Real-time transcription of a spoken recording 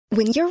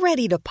When you're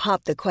ready to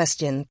pop the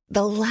question,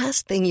 the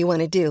last thing you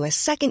want to do is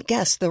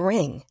second-guess the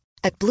ring.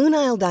 At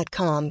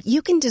BlueNile.com,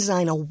 you can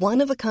design a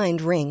one-of-a-kind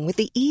ring with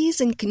the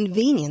ease and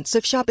convenience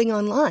of shopping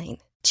online.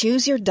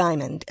 Choose your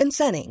diamond and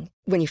setting.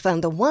 When you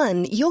find the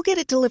one, you'll get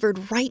it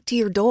delivered right to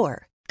your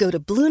door. Go to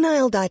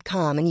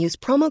BlueNile.com and use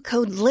promo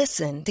code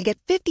LISTEN to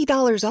get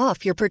 $50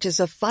 off your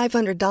purchase of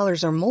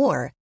 $500 or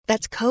more.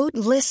 That's code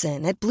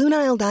LISTEN at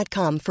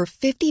BlueNile.com for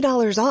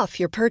 $50 off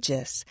your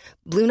purchase.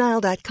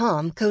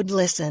 BlueNile.com, code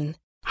LISTEN.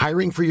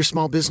 Hiring for your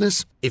small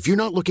business? If you're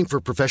not looking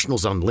for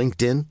professionals on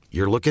LinkedIn,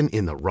 you're looking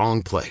in the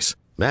wrong place.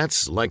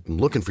 That's like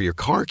looking for your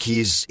car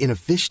keys in a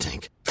fish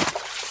tank.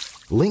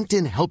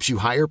 LinkedIn helps you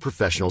hire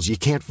professionals you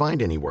can't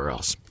find anywhere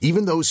else,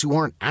 even those who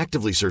aren't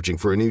actively searching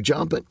for a new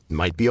job but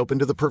might be open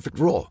to the perfect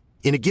role.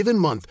 In a given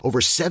month, over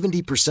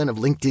 70% of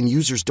LinkedIn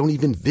users don't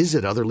even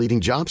visit other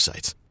leading job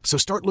sites. So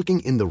start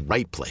looking in the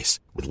right place.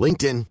 With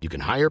LinkedIn, you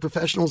can hire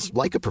professionals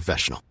like a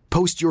professional.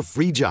 Post your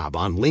free job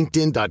on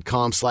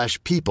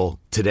linkedin.com/people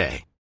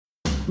today.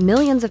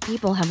 Millions of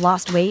people have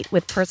lost weight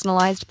with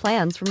personalized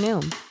plans from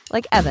Noom.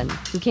 Like Evan,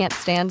 who can't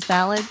stand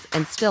salads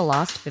and still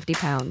lost 50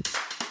 pounds.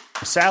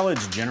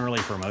 Salads generally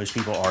for most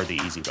people are the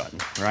easy button,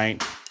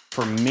 right?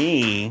 For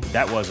me,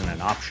 that wasn't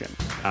an option.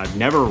 I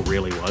never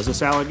really was a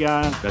salad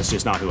guy. That's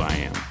just not who I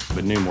am.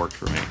 But Noom worked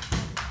for me.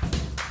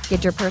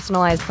 Get your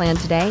personalized plan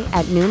today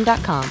at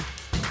Noom.com.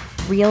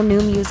 Real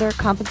Noom user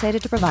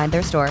compensated to provide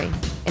their story.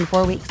 In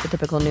 4 weeks, the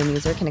typical Noom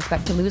user can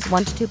expect to lose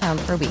 1 to 2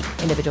 pounds per week.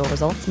 Individual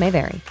results may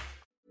vary.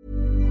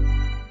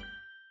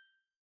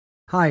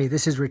 Hi,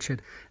 this is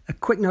Richard. A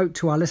quick note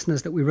to our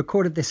listeners that we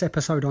recorded this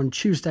episode on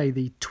Tuesday,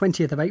 the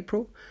 20th of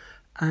April.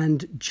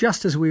 And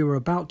just as we were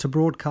about to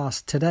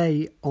broadcast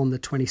today, on the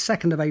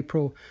 22nd of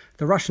April,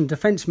 the Russian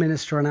defense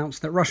minister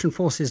announced that Russian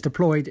forces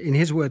deployed, in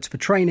his words, for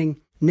training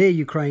near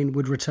Ukraine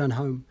would return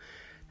home.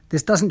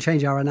 This doesn't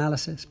change our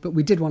analysis, but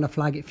we did want to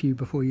flag it for you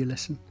before you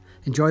listen.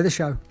 Enjoy the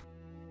show.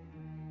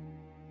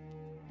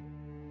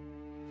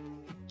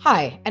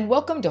 Hi, and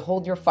welcome to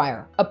Hold Your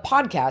Fire, a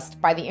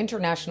podcast by the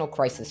International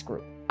Crisis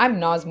Group. I'm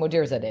Naz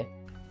Modirzadeh.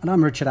 And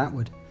I'm Richard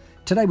Atwood.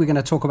 Today we're going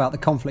to talk about the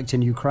conflict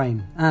in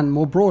Ukraine, and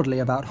more broadly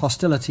about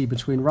hostility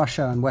between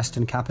Russia and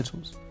Western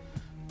capitals.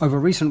 Over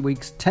recent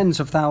weeks, tens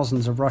of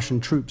thousands of Russian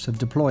troops have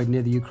deployed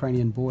near the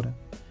Ukrainian border.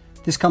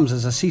 This comes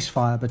as a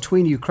ceasefire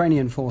between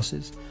Ukrainian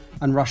forces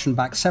and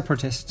Russian-backed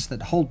separatists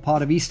that hold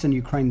part of eastern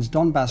Ukraine's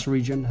Donbas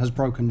region has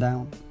broken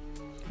down.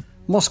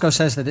 Moscow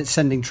says that it's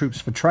sending troops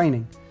for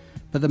training,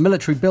 but the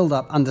military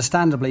build-up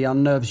understandably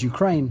unnerves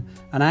Ukraine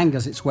and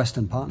angers its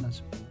Western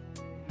partners.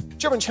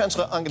 German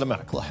Chancellor Angela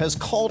Merkel has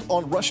called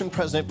on Russian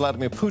President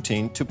Vladimir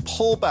Putin to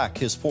pull back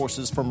his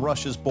forces from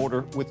Russia's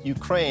border with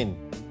Ukraine.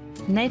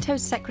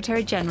 NATO's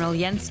Secretary-General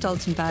Jens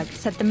Stoltenberg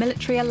said the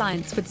military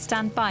alliance would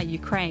stand by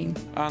Ukraine.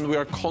 And we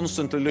are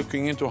constantly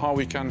looking into how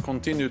we can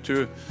continue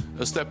to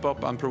step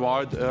up and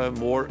provide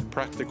more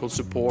practical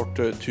support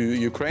to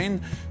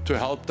Ukraine to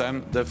help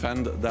them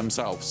defend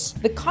themselves.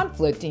 The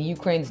conflict in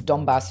Ukraine's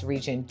Donbas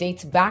region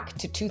dates back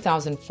to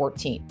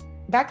 2014.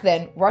 Back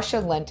then, Russia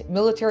lent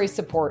military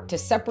support to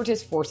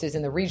separatist forces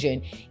in the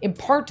region, in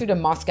part due to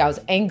Moscow's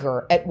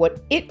anger at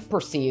what it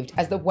perceived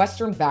as the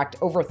Western-backed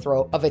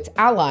overthrow of its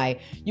ally,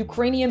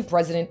 Ukrainian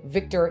President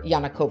Viktor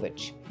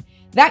Yanukovych.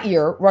 That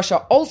year, Russia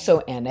also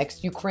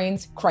annexed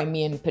Ukraine's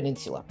Crimean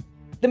Peninsula.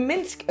 The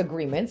Minsk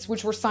agreements,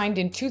 which were signed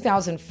in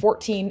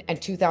 2014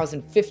 and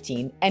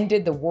 2015,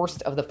 ended the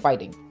worst of the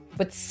fighting.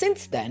 But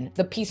since then,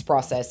 the peace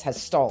process has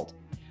stalled.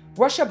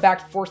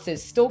 Russia-backed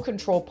forces still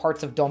control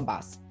parts of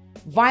Donbas.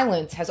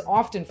 Violence has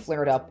often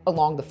flared up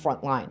along the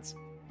front lines.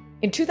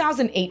 In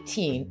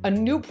 2018, a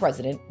new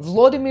president,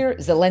 Volodymyr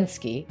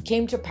Zelensky,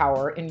 came to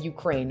power in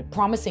Ukraine,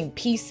 promising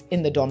peace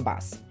in the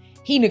Donbas.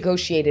 He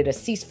negotiated a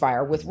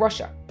ceasefire with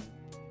Russia.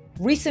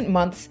 Recent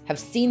months have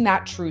seen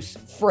that truce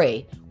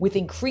fray, with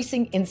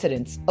increasing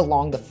incidents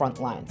along the front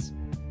lines.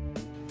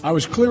 I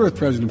was clear with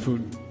President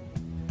Putin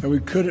that we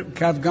could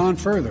have gone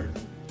further,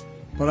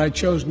 but I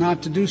chose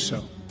not to do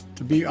so.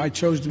 I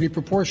chose to be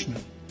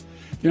proportionate.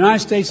 The United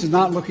States is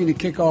not looking to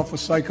kick off a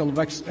cycle of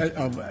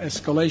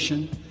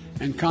escalation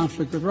and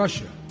conflict with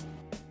Russia.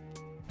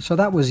 So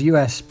that was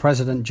US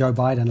President Joe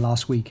Biden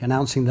last week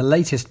announcing the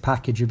latest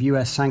package of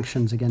US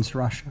sanctions against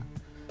Russia.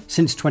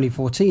 Since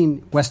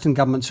 2014, Western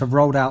governments have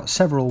rolled out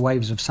several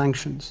waves of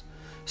sanctions.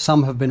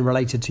 Some have been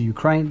related to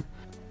Ukraine.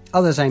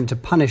 Others aim to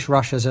punish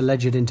Russia's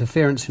alleged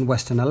interference in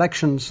Western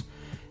elections,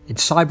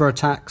 its cyber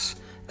attacks,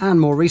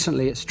 and more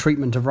recently its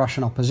treatment of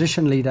Russian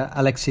opposition leader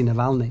Alexei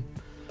Navalny.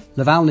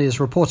 Navalny is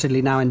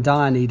reportedly now in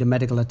dire need of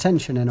medical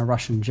attention in a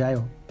Russian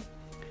jail.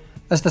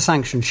 As the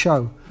sanctions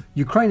show,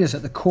 Ukraine is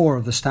at the core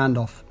of the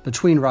standoff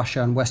between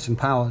Russia and Western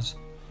powers,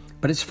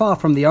 but it's far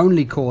from the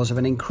only cause of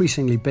an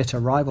increasingly bitter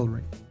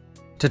rivalry.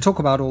 To talk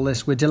about all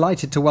this, we're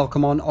delighted to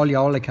welcome on Olya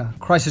Oliker,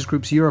 Crisis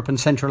Group's Europe and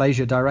Central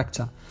Asia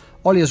Director.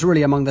 Olya is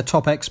really among the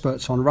top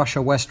experts on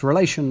Russia-West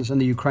relations and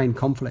the Ukraine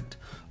conflict.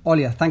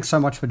 Olya, thanks so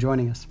much for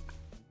joining us.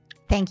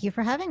 Thank you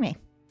for having me.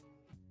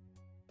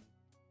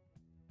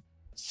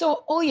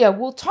 So, Olya,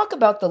 we'll talk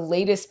about the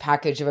latest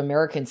package of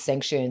American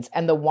sanctions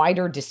and the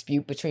wider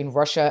dispute between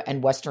Russia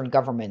and Western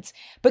governments.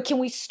 But can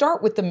we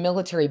start with the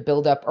military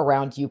buildup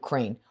around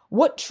Ukraine?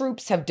 What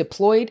troops have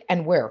deployed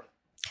and where?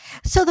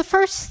 So the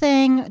first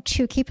thing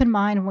to keep in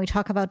mind when we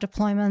talk about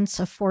deployments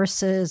of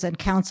forces and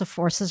counts of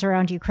forces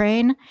around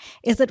Ukraine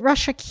is that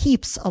Russia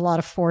keeps a lot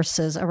of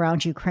forces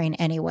around Ukraine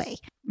anyway.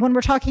 When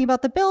we're talking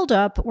about the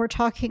buildup, we're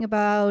talking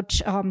about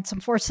some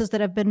forces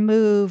that have been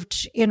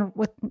moved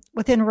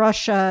within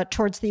Russia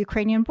towards the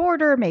Ukrainian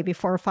border, maybe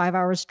 4 or 5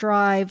 hours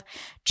drive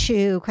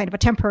to kind of a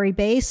temporary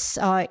base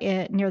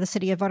near the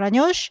city of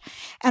Voronezh.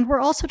 And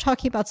we're also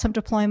talking about some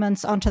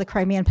deployments onto the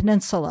Crimean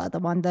Peninsula, the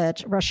one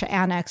that Russia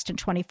annexed in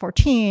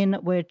 2014,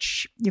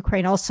 which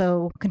Ukraine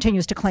also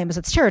continues to claim as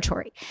its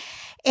territory.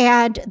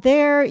 And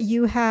there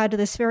you had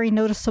this very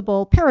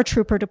noticeable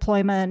paratrooper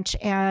deployment,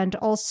 and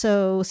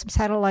also some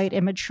satellite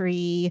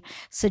imagery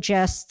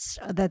suggests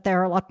that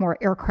there are a lot more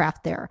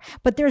aircraft there.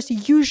 But there's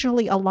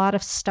usually a lot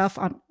of stuff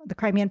on the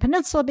Crimean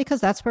Peninsula because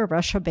that's where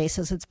Russia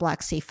bases its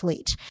Black Sea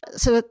Fleet.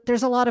 So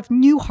there's a lot of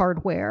new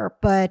hardware,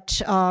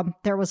 but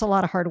there was a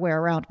lot of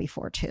hardware around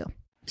before too.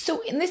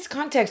 So in this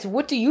context,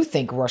 what do you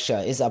think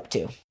Russia is up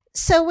to?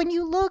 So when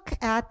you look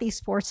at these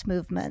force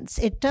movements,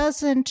 it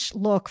doesn't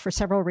look, for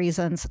several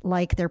reasons,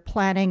 like they're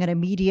planning an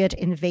immediate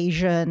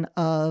invasion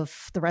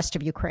of the rest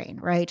of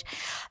Ukraine, right?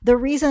 The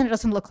reason it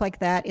doesn't look like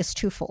that is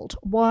twofold.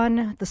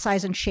 One, the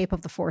size and shape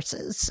of the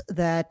forces,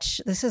 that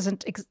this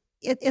isn't,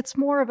 it's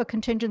more of a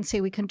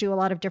contingency. We can do a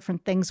lot of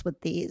different things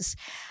with these.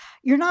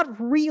 You're not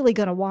really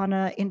going to want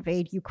to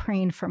invade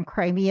Ukraine from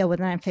Crimea with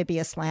an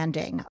amphibious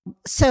landing.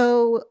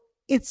 So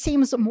it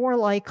seems more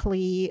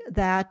likely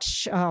that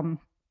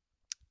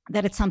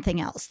it's something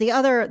else. The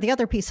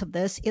other piece of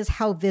this is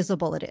how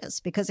visible it is,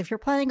 because if you're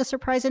planning a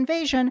surprise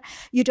invasion,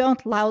 you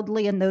don't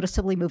loudly and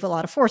noticeably move a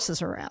lot of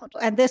forces around.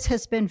 And this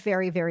has been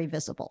very, very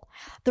visible.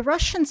 The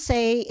Russians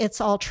say it's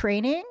all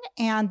training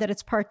and that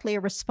it's partly a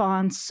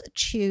response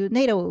to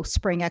NATO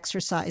spring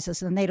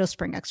exercises and the NATO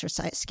spring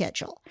exercise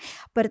schedule.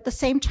 But at the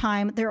same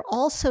time, they're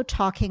also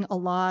talking a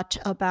lot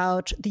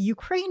about the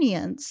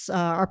Ukrainians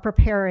are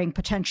preparing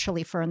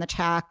potentially for an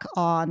attack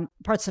on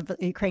parts of the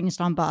Ukrainian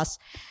Donbass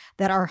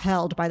that are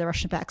held by the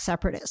Russian-backed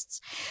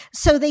separatists.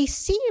 So they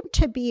seem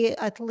to be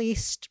at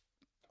least,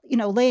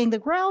 laying the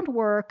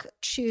groundwork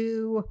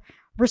to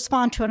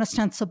respond to an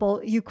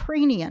ostensible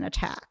Ukrainian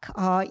attack,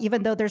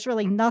 even though there's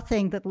really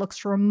nothing that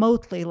looks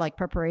remotely like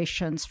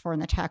preparations for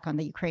an attack on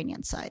the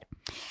Ukrainian side.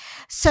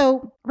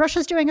 So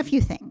Russia's doing a few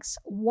things.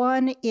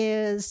 One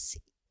is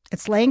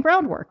it's laying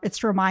groundwork.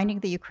 It's reminding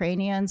the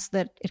Ukrainians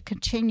that it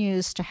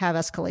continues to have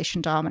escalation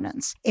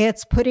dominance.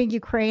 It's putting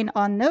Ukraine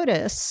on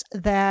notice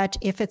that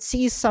if it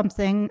sees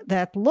something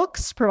that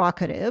looks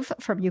provocative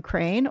from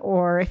Ukraine,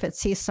 or if it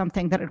sees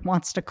something that it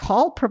wants to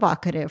call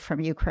provocative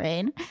from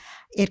Ukraine,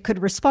 it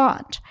could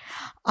respond.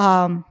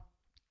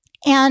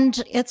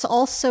 And it's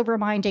also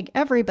reminding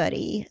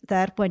everybody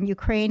that when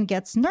Ukraine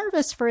gets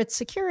nervous for its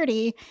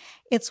security,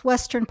 its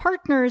Western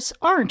partners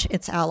aren't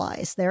its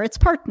allies. They're its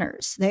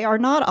partners. They are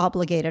not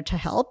obligated to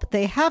help.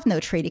 They have no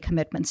treaty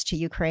commitments to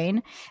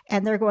Ukraine,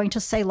 and they're going to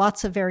say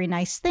lots of very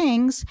nice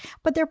things,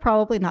 but they're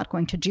probably not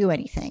going to do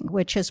anything,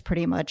 which is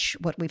pretty much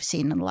what we've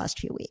seen in the last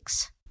few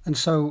weeks. And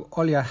so,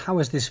 Olya, how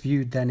is this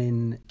viewed then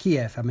in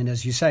Kiev? I mean,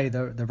 as you say,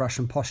 the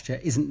Russian posture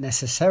isn't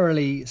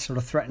necessarily sort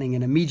of threatening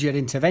an immediate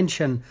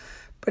intervention,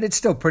 but it's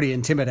still pretty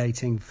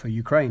intimidating for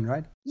Ukraine,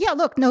 right? Yeah,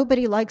 look,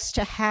 nobody likes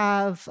to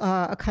have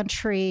a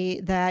country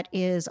that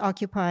is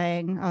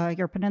occupying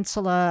your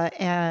peninsula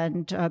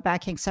and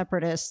backing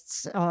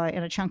separatists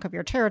in a chunk of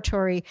your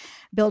territory,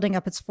 building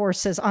up its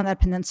forces on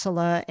that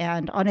peninsula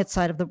and on its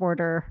side of the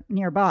border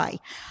nearby.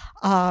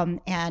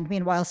 And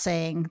meanwhile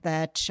saying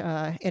that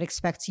it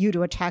expects you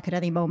to attack at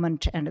any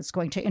moment and it's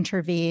going to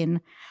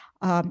intervene.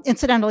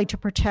 Incidentally, to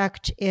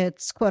protect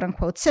its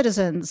quote-unquote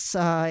citizens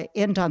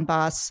in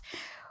Donbass,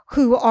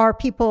 who are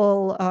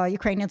people,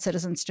 Ukrainian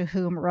citizens, to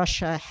whom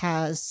Russia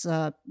has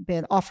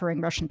been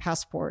offering Russian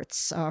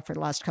passports for the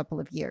last couple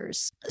of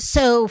years.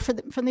 So from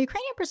the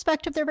Ukrainian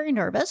perspective, they're very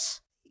nervous.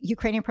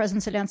 Ukrainian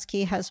President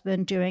Zelensky has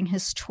been doing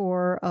his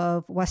tour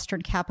of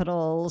Western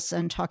capitals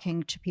and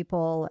talking to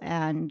people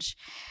and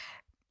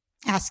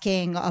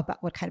asking about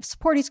what kind of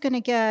support he's going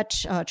to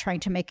get, trying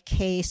to make a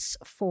case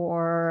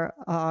for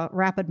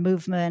rapid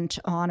movement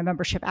on a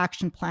membership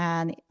action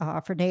plan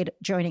for NATO,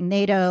 joining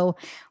NATO,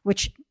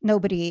 which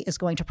nobody is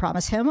going to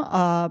promise him.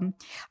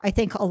 I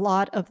think a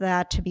lot of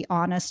that, to be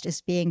honest,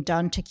 is being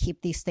done to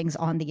keep these things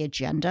on the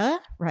agenda,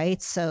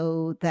 right?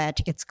 So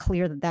that it's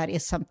clear that that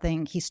is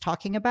something he's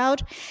talking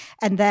about.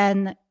 And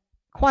then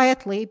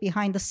quietly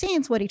behind the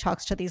scenes, what he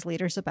talks to these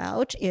leaders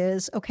about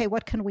is, okay,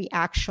 what can we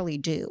actually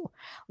do?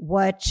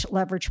 What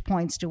leverage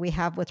points do we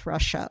have with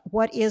Russia?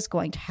 What is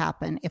going to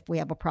happen if we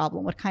have a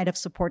problem? What kind of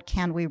support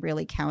can we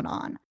really count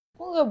on?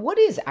 Well, what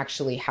is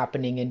actually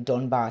happening in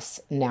Donbass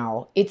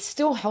now? It's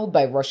still held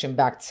by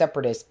Russian-backed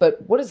separatists,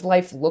 but what does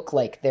life look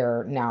like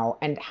there now?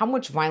 And how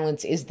much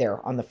violence is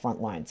there on the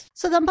front lines?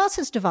 So Donbass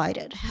is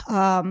divided.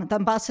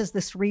 Donbass is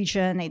this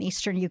region in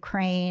eastern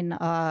Ukraine,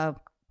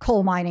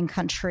 coal mining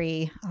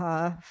country.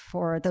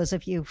 For those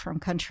of you from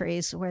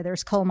countries where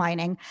there's coal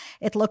mining,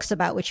 it looks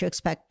about what you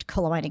expect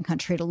coal mining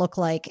country to look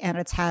like, and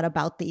it's had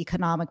about the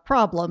economic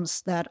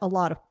problems that a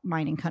lot of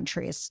mining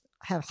countries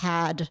have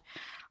had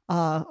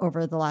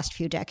over the last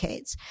few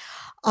decades.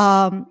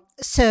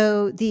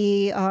 So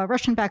the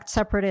Russian-backed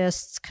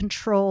separatists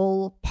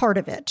control part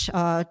of it,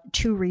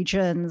 two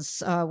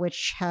regions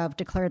which have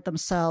declared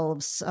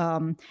themselves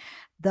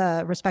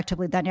the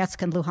respectively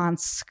Donetsk and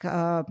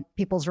Luhansk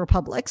People's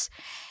Republics.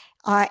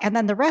 And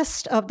then the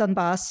rest of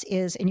Donbass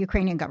is in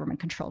Ukrainian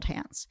government-controlled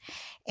hands.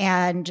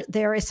 And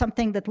there is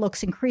something that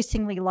looks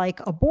increasingly like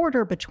a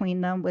border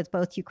between them, with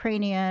both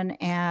Ukrainian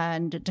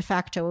and de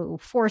facto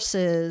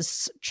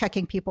forces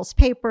checking people's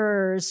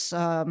papers,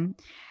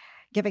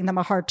 giving them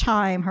a hard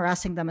time,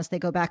 harassing them as they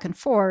go back and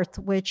forth,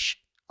 which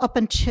up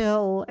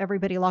until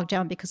everybody locked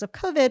down because of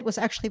COVID was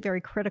actually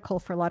very critical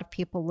for a lot of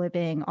people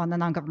living on the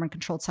non-government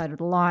controlled side of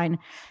the line.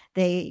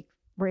 They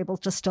were able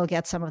to still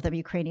get some of them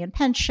Ukrainian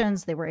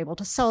pensions. They were able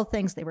to sell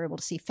things. They were able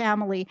to see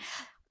family.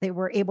 They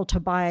were able to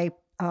buy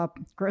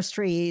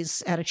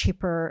groceries at a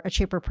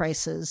cheaper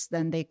prices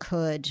than they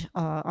could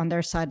on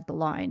their side of the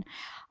line.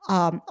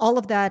 All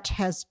of that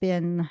has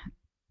been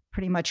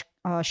pretty much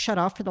shut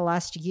off for the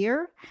last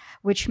year,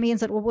 which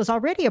means that what was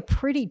already a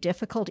pretty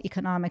difficult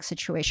economic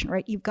situation,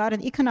 right? You've got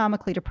an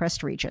economically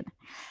depressed region.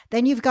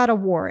 Then you've got a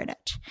war in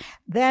it.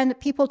 Then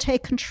people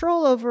take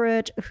control over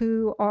it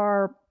who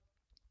are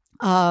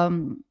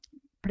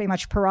pretty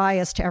much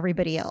pariahs to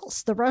everybody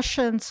else. The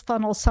Russians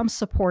funnel some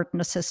support and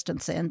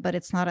assistance in, but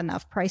it's not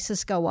enough.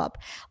 Prices go up.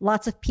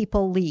 Lots of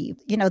people leave.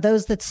 You know,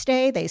 those that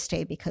stay, they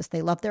stay because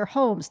they love their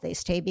homes. They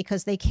stay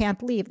because they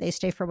can't leave. They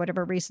stay for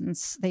whatever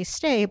reasons they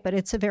stay, but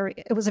it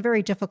was a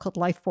very difficult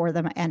life for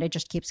them, and it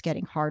just keeps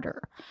getting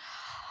harder.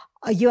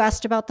 You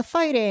asked about the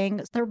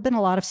fighting. There have been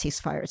a lot of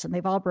ceasefires, and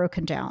they've all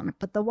broken down.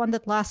 But the one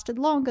that lasted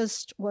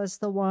longest was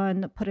the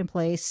one put in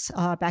place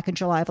back in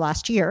July of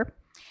last year.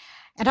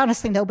 And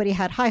honestly, nobody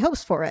had high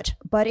hopes for it,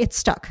 but it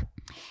stuck.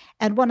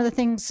 And one of the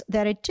things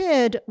that it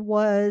did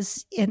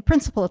was, in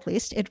principle at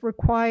least, it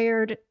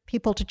required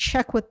people to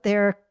check with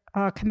their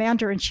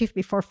commander-in-chief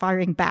before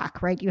firing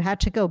back, right? You had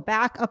to go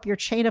back up your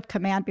chain of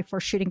command before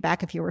shooting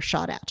back if you were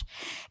shot at.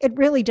 It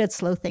really did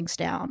slow things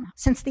down.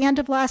 Since the end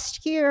of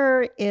last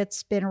year,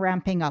 it's been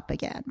ramping up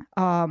again.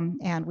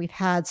 And we've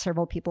had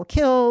several people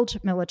killed,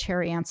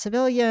 military and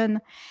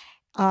civilian.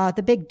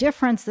 The big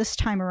difference this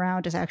time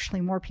around is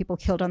actually more people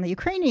killed on the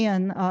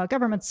Ukrainian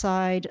government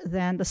side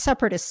than the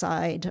separatist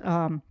side.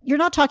 You're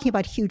not talking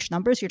about huge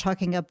numbers. You're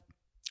talking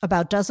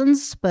about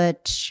dozens,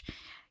 but,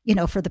 you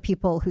know, for the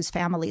people whose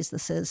families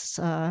this is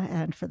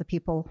and for the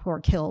people who are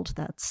killed,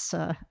 that's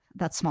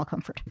small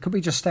comfort. Could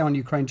we just stay on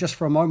Ukraine just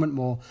for a moment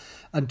more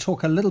and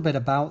talk a little bit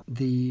about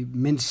the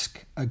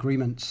Minsk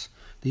agreements,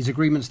 these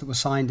agreements that were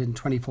signed in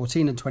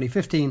 2014 and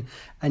 2015,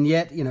 and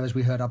yet, you know, as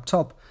we heard up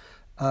top,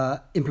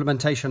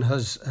 implementation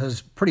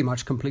has pretty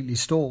much completely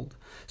stalled.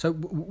 So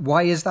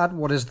why is that?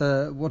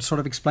 What sort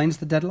of explains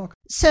the deadlock?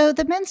 So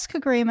the Minsk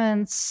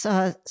agreements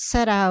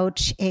set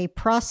out a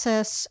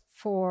process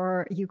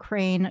for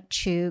Ukraine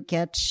to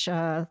get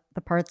the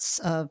parts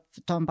of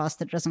Donbass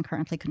that it doesn't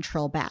currently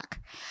control back.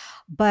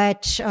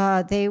 But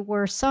they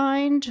were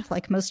signed,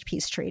 like most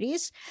peace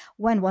treaties,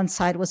 when one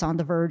side was on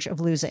the verge of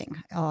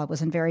losing,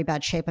 was in very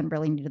bad shape and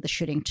really needed the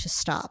shooting to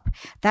stop.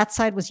 That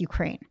side was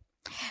Ukraine.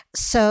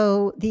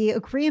 So the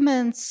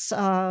agreements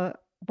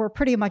were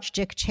pretty much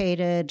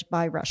dictated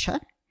by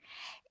Russia.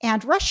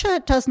 And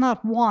Russia does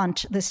not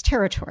want this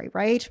territory,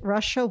 right?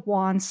 Russia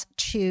wants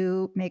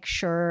to make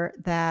sure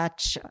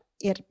that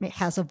it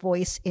has a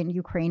voice in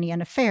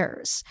Ukrainian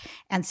affairs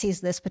and sees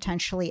this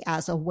potentially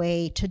as a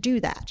way to do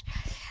that.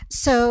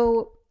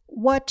 So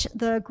what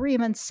the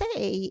agreements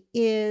say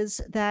is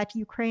that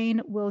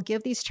Ukraine will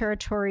give these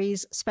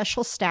territories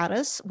special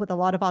status with a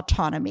lot of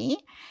autonomy.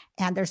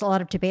 And there's a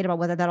lot of debate about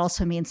whether that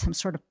also means some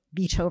sort of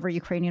veto over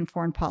Ukrainian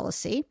foreign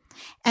policy.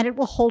 And it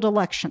will hold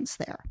elections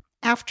there.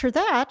 After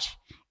that,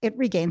 it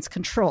regains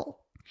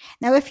control.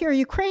 Now, if you're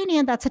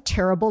Ukrainian, that's a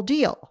terrible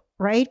deal,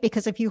 right?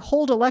 Because if you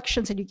hold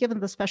elections and you give them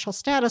the special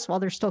status while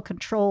they're still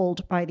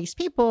controlled by these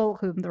people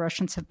whom the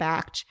Russians have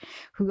backed,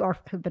 who've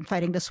been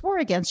fighting this war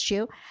against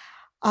you,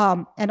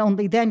 and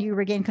only then you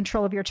regain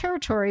control of your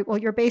territory, well,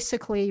 you're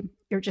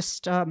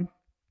just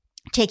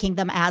taking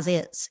them as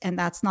is, and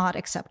that's not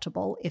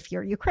acceptable if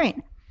you're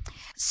Ukraine.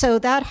 So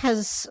that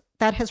has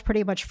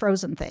pretty much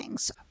frozen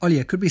things.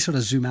 Olya, could we sort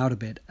of zoom out a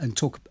bit and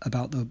talk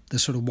about the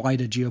sort of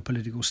wider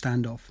geopolitical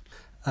standoff?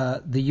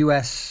 The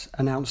US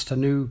announced a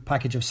new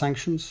package of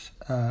sanctions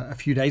a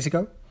few days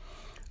ago.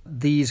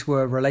 These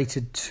were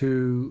related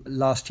to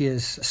last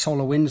year's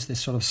SolarWinds, this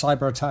sort of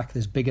cyber attack,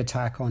 this big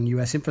attack on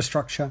US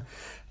infrastructure,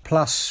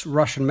 plus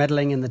Russian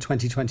meddling in the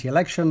 2020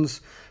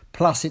 elections,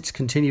 plus its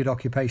continued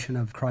occupation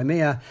of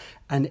Crimea.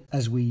 And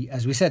as we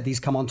said, these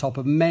come on top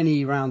of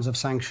many rounds of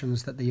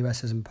sanctions that the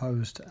US has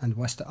imposed and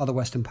other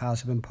Western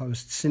powers have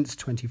imposed since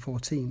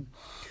 2014.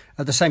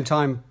 At the same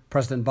time,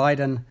 President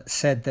Biden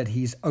said that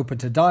he's open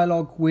to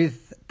dialogue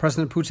with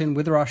President Putin,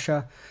 with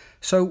Russia,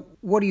 So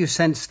what do you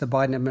sense the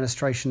Biden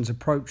administration's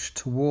approach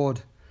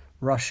toward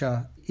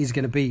Russia is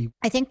going to be?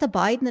 I think the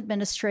Biden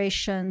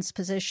administration's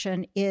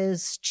position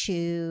is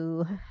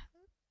to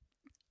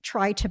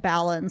try to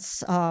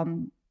balance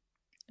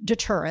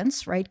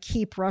deterrence, right?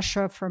 Keep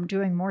Russia from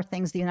doing more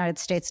things the United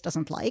States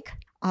doesn't like.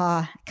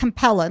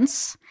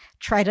 Compellence,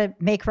 try to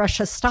make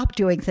Russia stop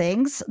doing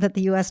things that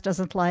the U.S.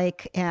 doesn't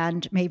like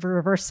and maybe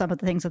reverse some of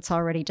the things it's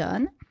already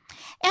done.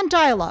 And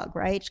dialogue,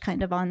 right?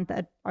 Kind of on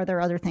that, are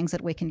there other things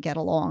that we can get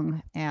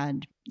along?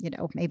 And,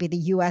 maybe the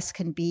U.S.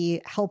 can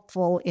be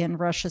helpful in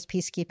Russia's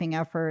peacekeeping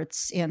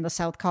efforts in the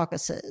South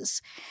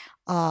Caucasus.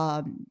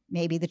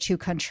 Maybe the two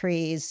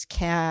countries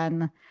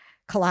can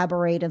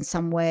collaborate in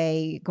some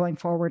way going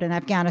forward in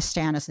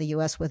Afghanistan as the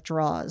U.S.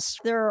 withdraws.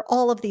 There are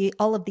all of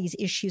these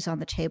issues on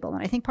the table.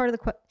 And I think part of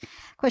the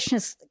question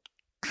is,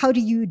 how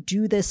do you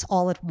do this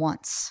all at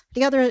once?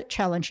 The other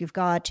challenge you've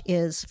got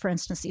is, for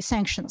instance, these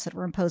sanctions that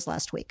were imposed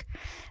last week.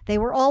 They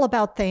were all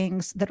about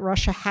things that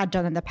Russia had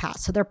done in the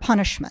past, so they're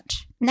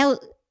punishment. Now,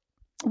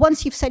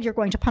 once you've said you're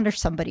going to punish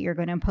somebody, you're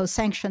going to impose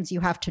sanctions,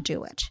 you have to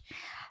do it.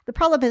 The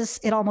problem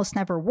is it almost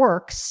never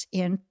works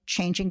in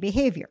changing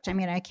behavior. I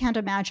mean, I can't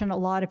imagine a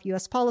lot of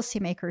U.S.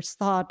 policymakers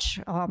thought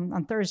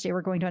on Thursday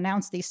we're going to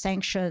announce these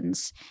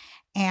sanctions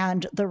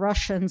and the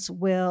Russians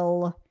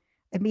will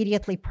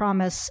immediately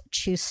promise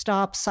to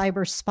stop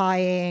cyber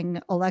spying,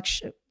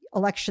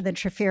 election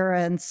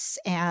interference,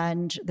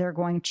 and they're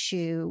going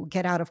to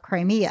get out of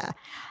Crimea.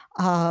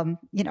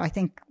 I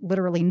think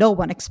literally no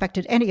one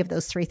expected any of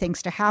those three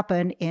things to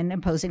happen in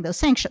imposing those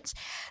sanctions.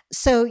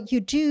 So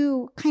you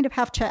do kind of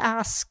have to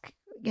ask,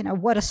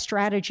 what a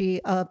strategy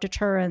of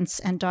deterrence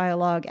and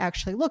dialogue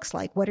actually looks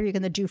like. What are you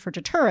going to do for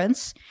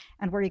deterrence,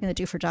 and what are you going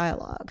to do for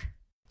dialogue?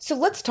 So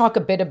let's talk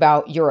a bit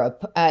about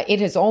Europe.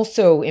 It has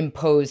also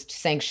imposed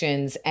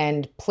sanctions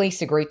and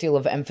placed a great deal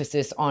of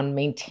emphasis on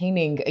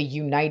maintaining a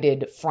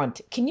united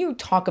front. Can you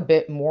talk a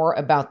bit more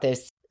about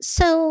this?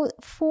 So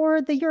for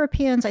the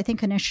Europeans, I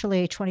think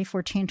initially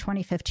 2014,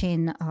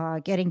 2015,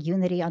 getting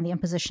unity on the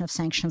imposition of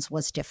sanctions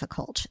was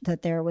difficult,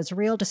 that there was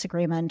real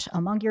disagreement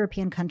among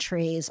European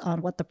countries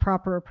on what the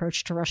proper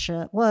approach to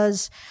Russia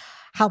was,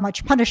 how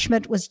much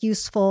punishment was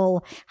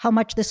useful, how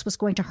much this was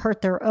going to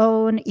hurt their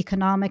own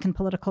economic and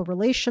political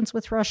relations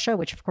with Russia,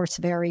 which of course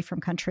vary from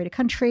country to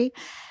country.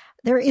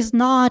 There is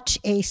not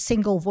a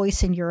single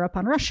voice in Europe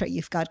on Russia.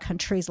 You've got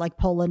countries like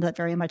Poland that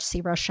very much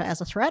see Russia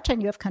as a threat,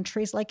 and you have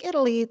countries like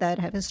Italy that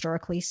have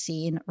historically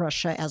seen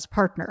Russia as a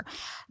partner.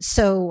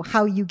 So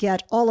how you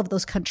get all of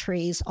those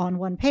countries on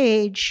one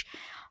page,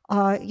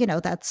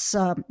 that's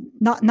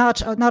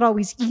not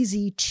always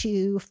easy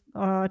to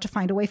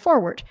find a way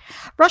forward.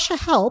 Russia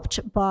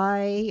helped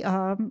by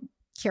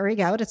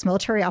carrying out its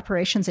military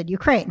operations in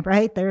Ukraine,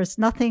 right? There's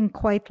nothing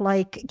quite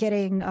like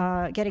getting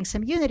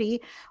some unity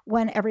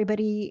when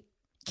everybody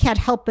can't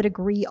help but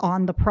agree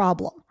on the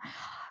problem.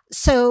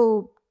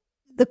 So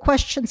the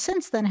question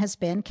since then has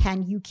been,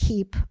 can you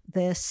keep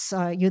this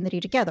unity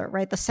together,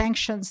 right? The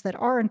sanctions that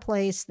are in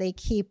place, they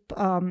keep,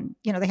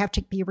 they have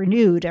to be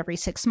renewed every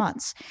 6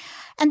 months.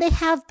 And they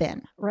have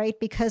been, right?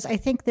 Because I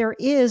think there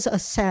is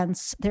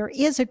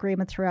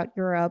agreement throughout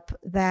Europe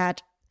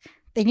that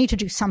they need to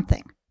do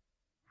something.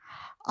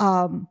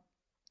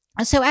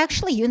 So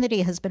actually,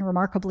 unity has been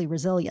remarkably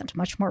resilient,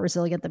 much more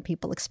resilient than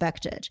people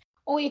expected.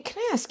 Olya, can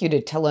I ask you to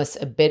tell us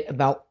a bit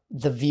about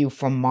the view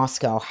from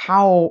Moscow?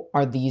 How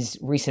are these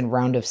recent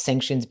round of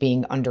sanctions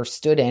being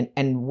understood,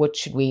 and what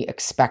should we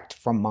expect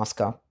from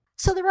Moscow?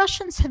 So the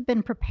Russians have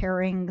been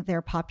preparing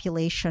their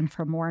population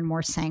for more and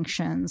more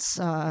sanctions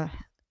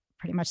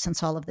pretty much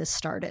since all of this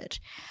started.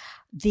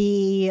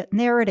 The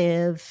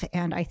narrative,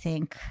 and I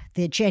think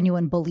the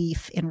genuine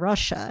belief in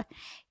Russia,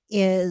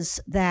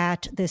 is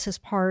that this is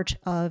part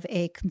of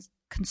a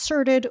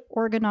concerted,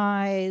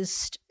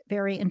 organized,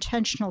 very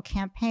intentional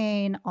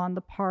campaign on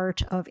the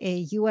part of a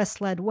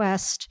U.S.-led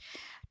West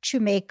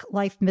to make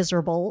life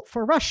miserable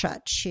for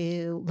Russia,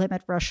 to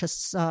limit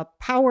Russia's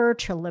power,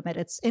 to limit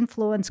its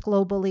influence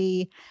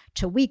globally,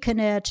 to weaken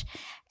it.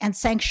 And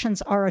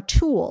sanctions are a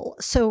tool.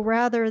 So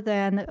rather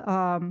than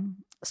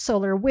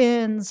solar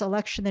winds,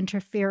 election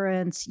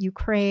interference,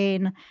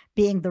 Ukraine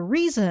being the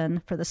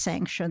reason for the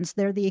sanctions,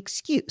 they're the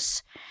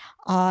excuse.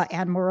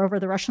 And moreover,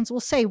 the Russians will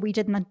say, we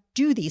didn't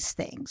do these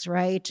things,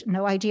 right?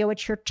 No idea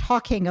what you're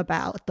talking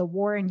about. The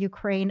war in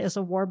Ukraine is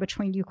a war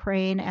between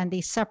Ukraine and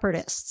the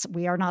separatists.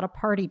 We are not a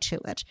party to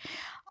it.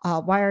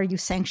 Why are you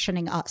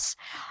sanctioning us?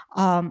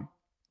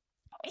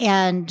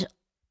 And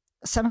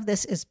some of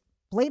this is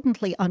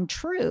blatantly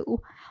untrue,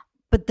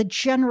 but the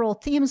general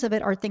themes of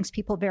it are things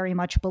people very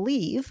much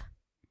believe.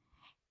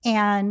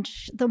 And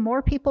the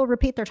more people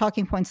repeat their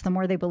talking points, the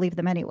more they believe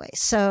them anyway.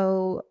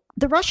 So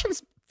the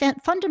Russians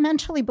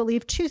fundamentally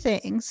believe two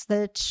things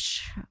that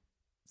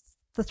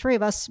the three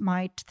of us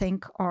might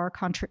think are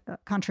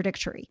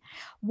contradictory.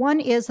 One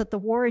is that the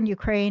war in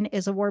Ukraine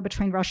is a war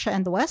between Russia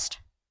and the West.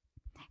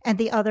 And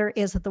the other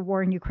is that the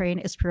war in Ukraine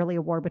is purely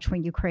a war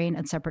between Ukraine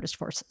and separatist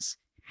forces.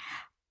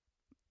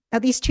 Now,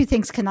 these two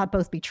things cannot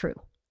both be true.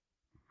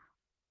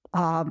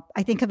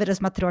 I think of it as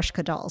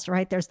matryoshka dolls,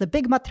 right? There's the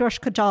big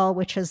matryoshka doll,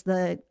 which is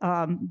the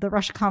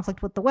Russia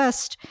conflict with the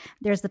West.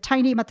 There's the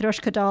tiny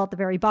matryoshka doll at the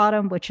very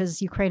bottom, which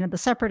is Ukraine and the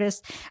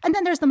separatists. And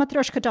then there's the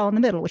matryoshka doll in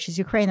the middle, which is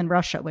Ukraine and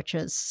Russia, which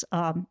is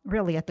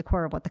really at the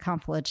core of what the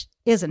conflict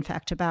is, in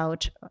fact,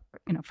 about,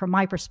 from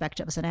my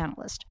perspective as an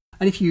analyst.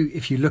 And if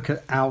you look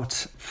out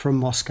from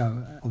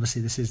Moscow,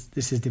 obviously this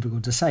is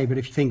difficult to say, but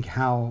if you think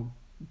how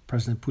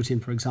President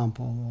Putin, for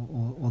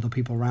example, or the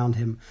people around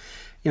him,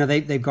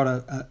 they've got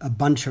a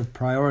bunch of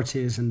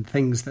priorities and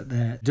things that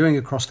they're doing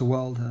across the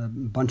world, a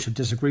bunch of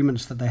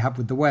disagreements that they have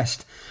with the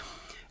West.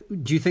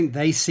 Do you think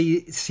they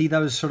see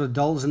those sort of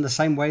dolls in the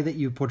same way that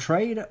you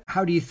portrayed?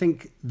 How do you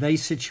think they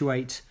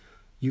situate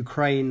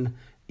Ukraine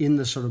in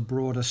the sort of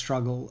broader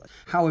struggle?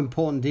 How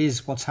important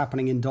is what's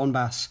happening in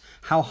Donbass?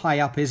 How high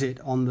up is it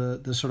on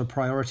the sort of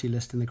priority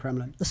list in the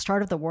Kremlin? The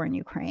start of the war in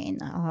Ukraine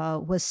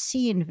was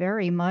seen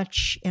very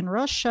much in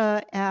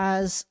Russia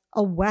as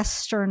a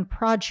Western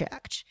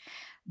project,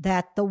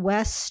 that the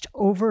West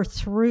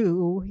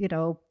overthrew,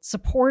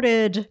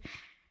 supported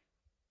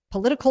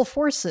political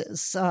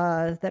forces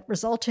that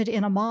resulted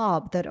in a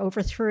mob that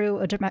overthrew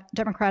a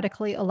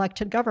democratically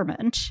elected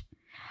government,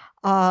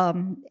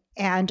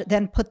 and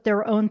then put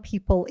their own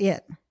people in.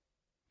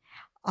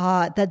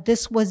 That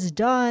this was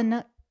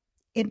done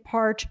in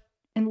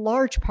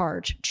large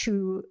part,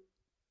 to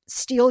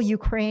steal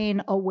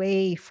Ukraine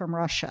away from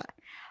Russia.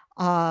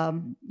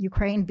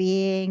 Ukraine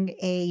being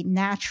a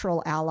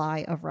natural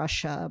ally of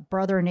Russia,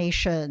 brother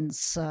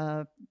nations,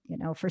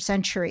 for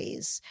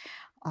centuries,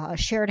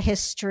 shared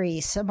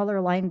history,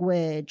 similar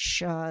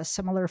language,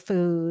 similar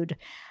food.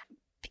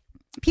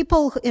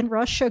 People in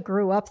Russia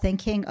grew up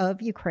thinking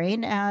of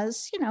Ukraine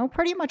as,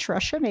 pretty much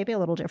Russia, maybe a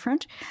little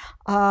different.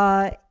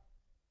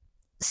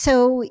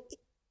 So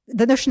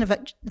the notion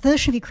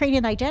of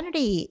Ukrainian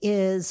identity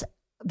is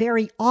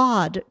very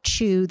odd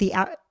to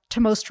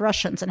most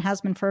Russians, and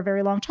has been for a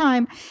very long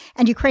time.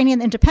 And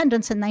Ukrainian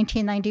independence in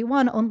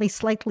 1991 only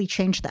slightly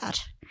changed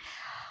that.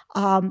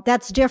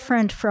 That's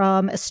different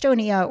from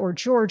Estonia or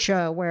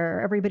Georgia,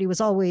 where everybody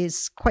was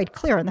always quite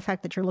clear on the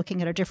fact that you're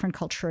looking at a different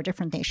culture, a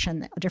different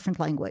nation, a different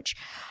language.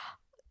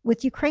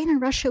 With Ukraine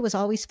and Russia, it was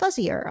always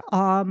fuzzier.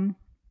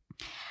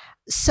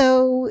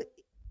 So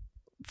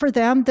for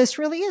them, this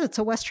really is, it's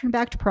a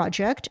Western-backed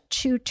project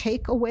to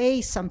take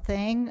away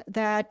something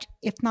that,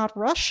 if not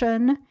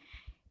Russian,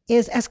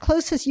 is as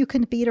close as you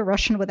can be to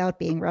Russian without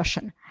being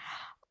Russian.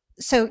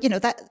 So,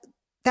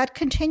 that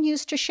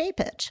continues to shape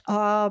it.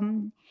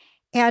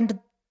 And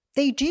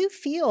they do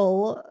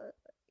feel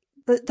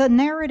the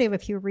narrative,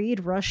 if you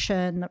read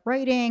Russian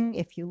writing,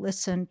 if you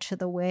listen to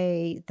the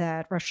way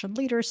that Russian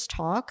leaders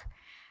talk,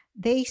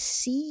 they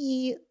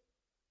see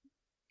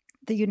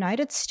the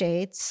United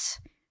States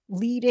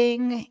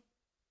leading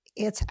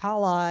its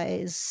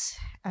allies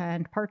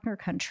and partner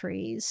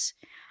countries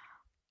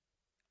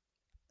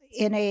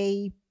in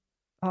a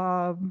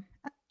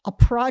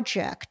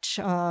project,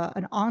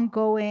 an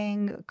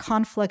ongoing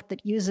conflict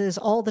that uses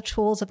all the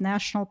tools of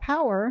national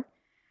power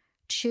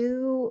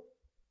to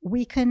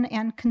weaken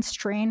and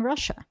constrain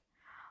Russia.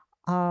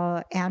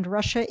 And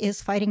Russia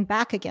is fighting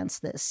back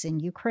against this in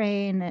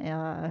Ukraine,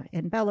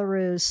 in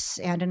Belarus,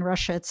 and in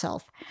Russia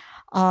itself.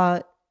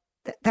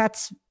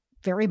 That's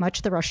very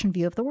much the Russian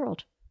view of the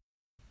world.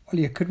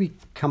 Well, could we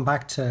come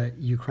back to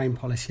Ukraine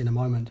policy in a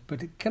moment?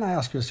 But can I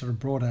ask you a sort of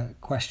broader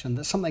question?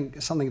 That's something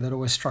that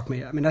always struck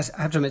me. I mean, I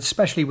have to admit,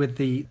 especially with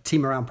the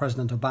team around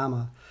President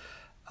Obama,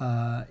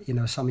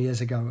 some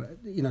years ago,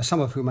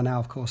 some of whom are now,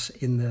 of course,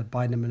 in the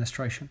Biden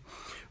administration,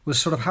 was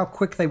sort of how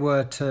quick they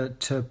were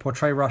to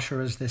portray Russia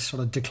as this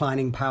sort of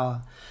declining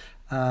power.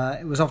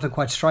 It was often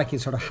quite striking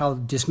sort of how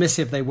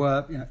dismissive they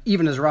were,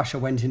 even as Russia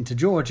went into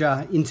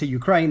Georgia, into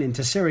Ukraine,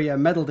 into Syria,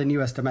 meddled in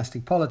US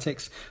domestic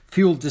politics,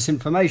 fueled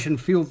disinformation,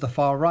 fueled the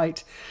far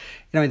right,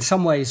 in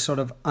some ways sort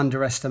of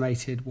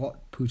underestimated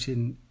what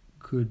Putin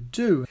could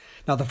do.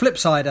 Now, the flip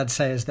side, I'd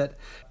say, is that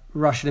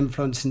Russian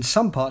influence in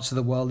some parts of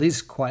the world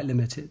is quite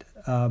limited.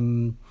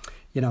 And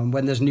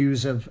when there's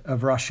news of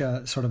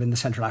Russia sort of in the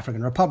Central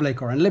African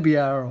Republic or in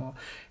Libya or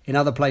in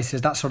other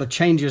places, that sort of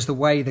changes the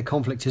way the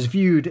conflict is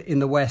viewed in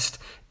the West,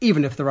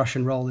 even if the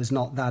Russian role is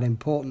not that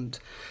important.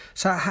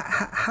 So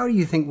how do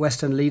you think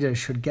Western leaders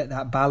should get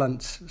that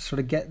balance, sort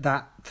of get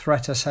that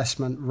threat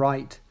assessment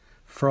right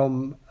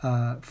from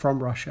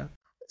Russia?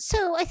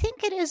 So I think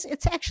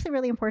it's actually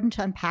really important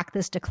to unpack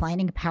this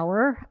declining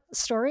power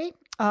story,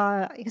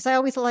 because I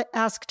always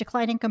ask,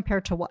 declining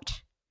compared to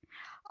what?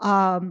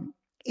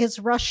 Is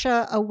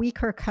Russia a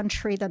weaker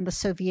country than the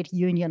Soviet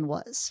Union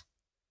was?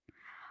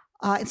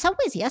 In some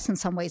ways, yes. In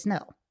some ways, no.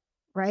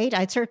 Right?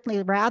 I'd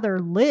certainly rather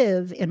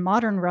live in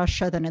modern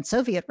Russia than in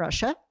Soviet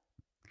Russia.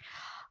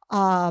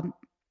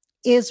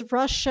 Is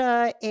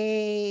Russia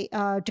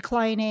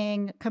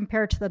declining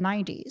compared to the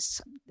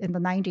 90s? In the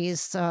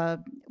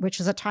 90s, which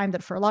is a time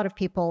that for a lot of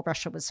people,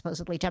 Russia was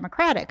supposedly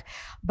democratic,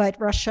 but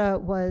Russia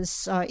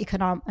was an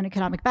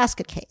economic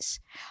basket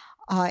case.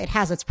 It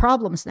has its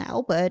problems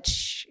now, but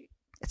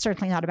It's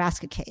certainly not a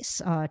basket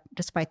case,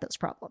 despite those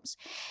problems.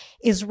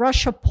 Is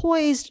Russia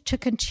poised to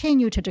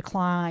continue to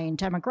decline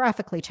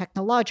demographically,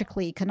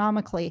 technologically,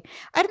 economically?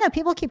 I don't know.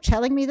 People keep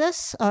telling me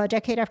this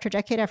decade after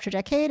decade after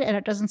decade, and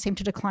it doesn't seem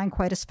to decline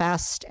quite as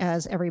fast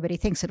as everybody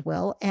thinks it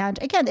will.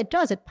 And again, it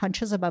does. It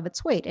punches above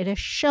its weight. It has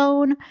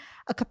shown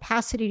a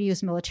capacity to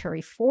use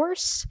military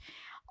force,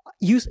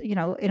 in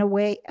a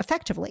way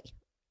effectively,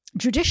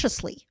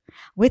 judiciously,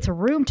 with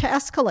room to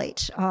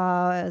escalate,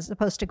 as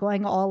opposed to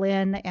going all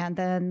in and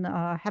then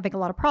having a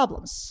lot of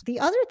problems. The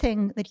other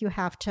thing that you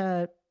have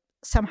to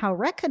somehow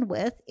reckon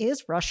with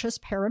is Russia's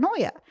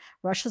paranoia,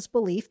 Russia's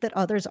belief that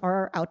others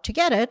are out to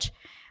get it,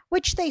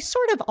 which they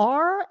sort of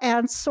are,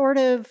 and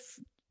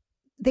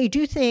they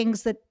do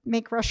things that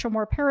make Russia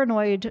more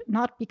paranoid,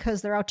 not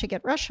because they're out to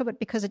get Russia, but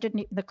because it didn't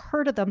even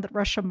occur to them that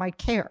Russia might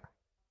care.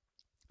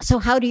 So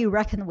how do you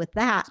reckon with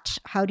that?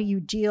 How do you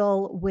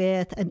deal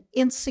with an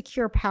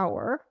insecure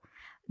power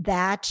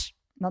that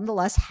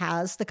nonetheless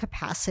has the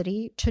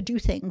capacity to do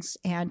things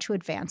and to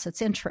advance its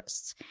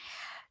interests?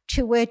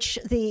 To which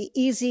the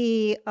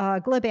easy,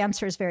 glib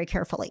answer is very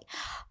carefully.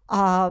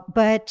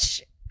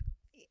 But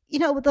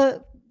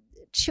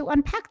to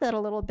unpack that a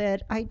little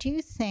bit, I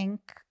do think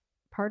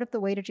part of the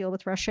way to deal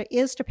with Russia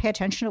is to pay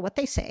attention to what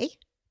they say,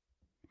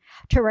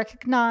 to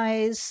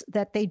recognize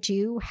that they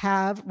do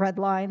have red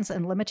lines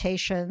and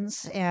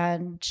limitations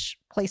and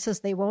places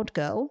they won't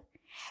go,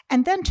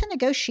 and then to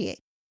negotiate.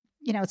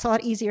 It's a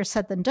lot easier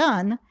said than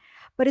done,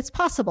 but it's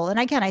possible. And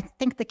again, I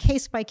think the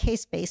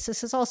case-by-case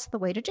basis is also the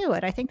way to do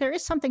it. I think there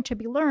is something to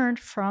be learned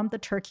from the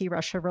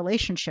Turkey-Russia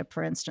relationship,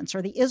 for instance,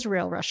 or the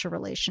Israel-Russia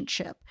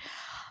relationship,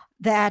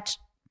 that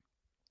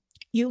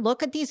you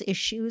look at these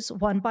issues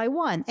one by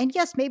one. And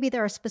yes, maybe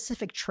there are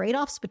specific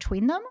trade-offs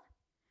between them,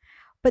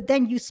 but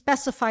then you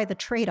specify the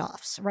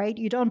trade-offs, right?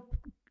 You don't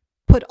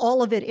put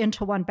all of it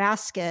into one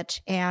basket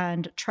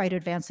and try to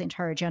advance the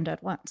entire agenda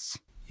at once.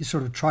 You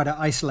sort of try to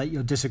isolate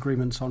your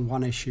disagreements on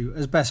one issue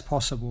as best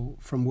possible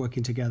from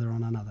working together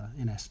on another,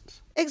 in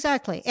essence.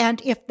 Exactly.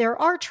 And if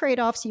there are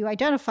trade-offs, you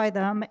identify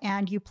them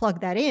and you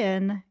plug that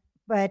in,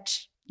 but,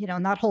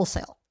 not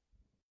wholesale.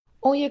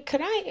 Olya, could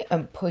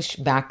I push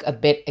back a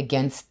bit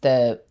against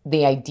the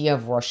idea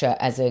of Russia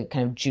as a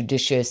kind of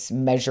judicious,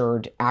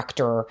 measured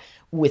actor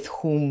with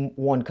whom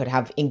one could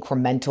have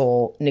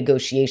incremental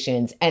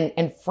negotiations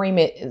and frame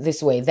it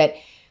this way, that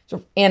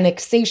sort of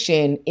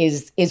annexation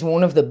is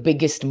one of the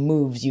biggest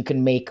moves you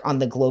can make on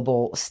the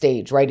global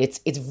stage, right?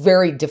 It's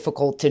very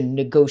difficult to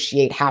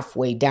negotiate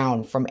halfway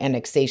down from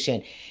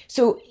annexation.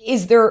 So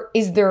is there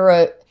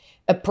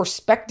a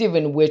perspective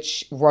in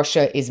which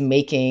Russia is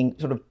making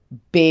sort of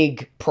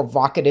big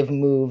provocative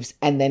moves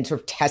and then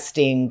sort of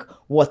testing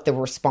what the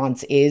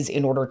response is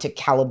in order to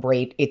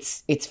calibrate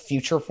its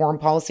future foreign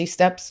policy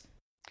steps?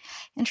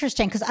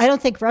 Interesting, because I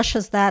don't think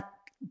Russia's that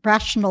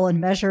rational and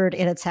measured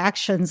in its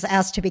actions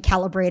as to be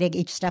calibrating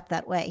each step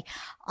that way.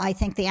 I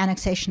think the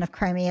annexation of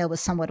Crimea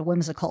was somewhat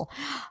whimsical,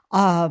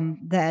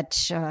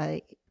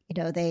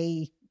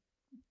 they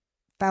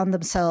found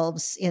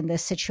themselves in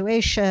this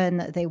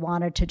situation. They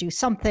wanted to do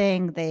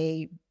something.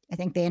 I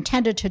think they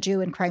intended to do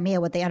in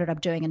Crimea what they ended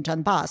up doing in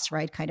Donbass,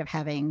 right? Kind of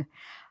having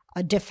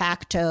a de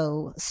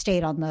facto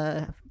state on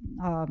the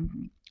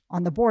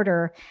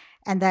border,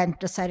 and then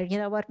decided,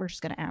 we're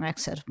just going to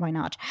annex it. Why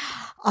not?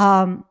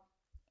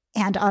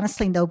 And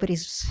honestly,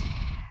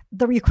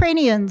 the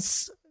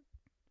Ukrainians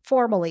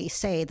formally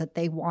say that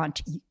they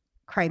want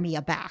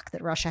Crimea back,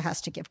 that Russia has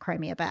to give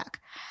Crimea back.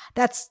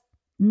 That's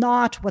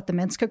not what the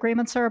Minsk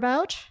agreements are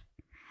about.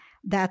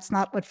 That's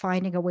not what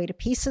finding a way to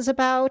peace is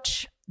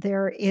about.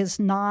 There is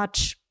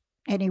not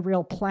any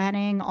real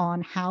planning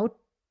on how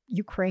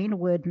Ukraine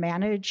would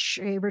manage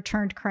a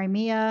returned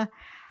Crimea.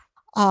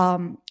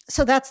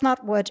 So that's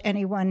not what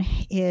anyone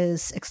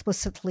is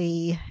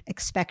explicitly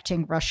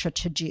expecting Russia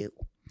to do.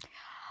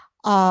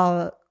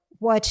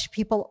 What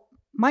people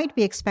might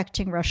be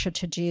expecting Russia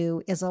to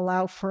do is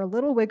allow for a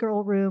little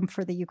wiggle room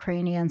for the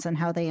Ukrainians and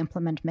how they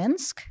implement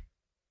Minsk,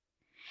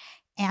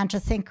 and to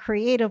think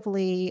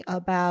creatively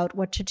about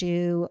what to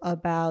do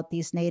about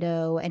these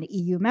NATO and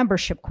EU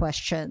membership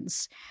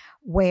questions,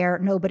 where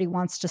nobody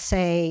wants to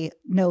say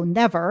no,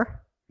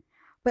 never,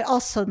 but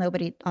also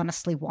nobody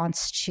honestly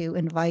wants to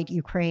invite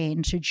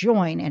Ukraine to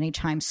join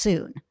anytime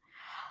soon.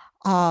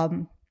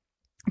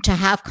 To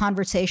have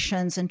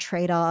conversations and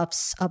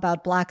trade-offs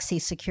about Black Sea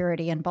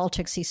security and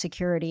Baltic Sea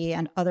security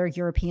and other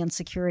European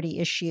security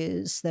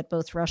issues that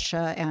both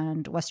Russia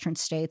and Western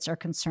states are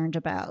concerned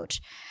about,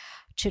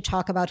 to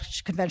talk about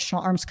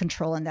conventional arms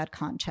control in that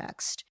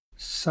context.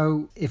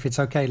 So if it's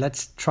okay,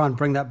 let's try and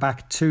bring that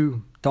back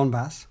to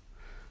Donbass.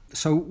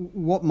 So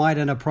what might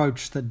an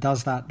approach that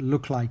does that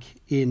look like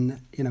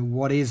in,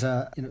 what is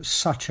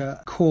such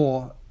a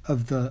core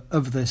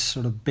of this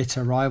sort of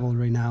bitter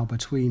rivalry now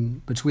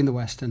between the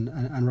West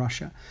and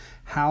Russia?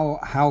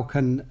 How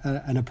can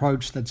an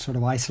approach that sort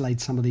of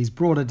isolates some of these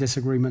broader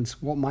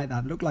disagreements, what might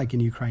that look like in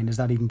Ukraine? Is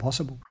that even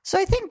possible? So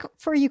I think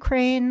for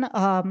Ukraine,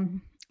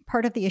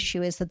 part of the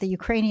issue is that the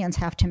Ukrainians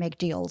have to make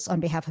deals on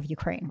behalf of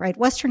Ukraine,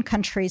 right? Western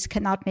countries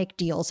cannot make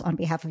deals on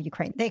behalf of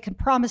Ukraine. They can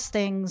promise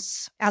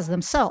things as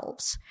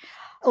themselves.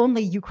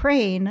 Only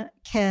Ukraine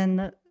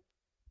can,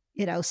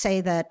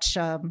 say that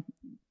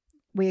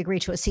we agree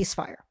to a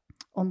ceasefire.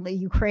 Only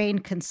Ukraine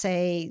can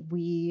say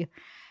we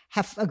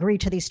have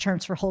agreed to these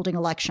terms for holding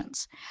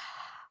elections.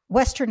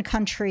 Western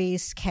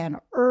countries can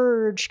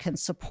urge, can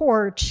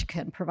support,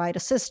 can provide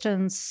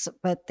assistance,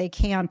 but they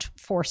can't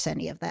force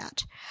any of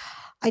that.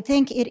 I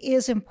think it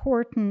is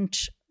important,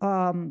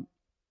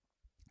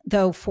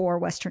 though, for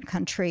Western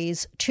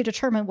countries to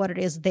determine what it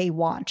is they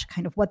want,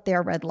 kind of what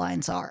their red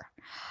lines are.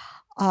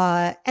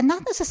 And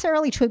not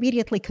necessarily to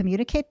immediately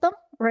communicate them,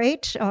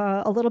 right?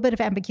 A little bit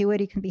of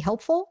ambiguity can be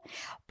helpful,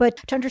 but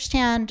to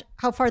understand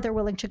how far they're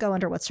willing to go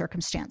under what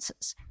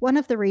circumstances. One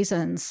of the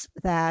reasons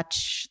that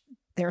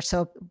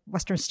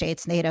Western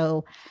states,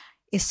 NATO,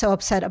 is so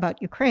upset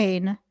about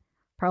Ukraine,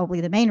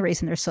 probably the main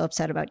reason they're so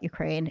upset about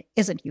Ukraine,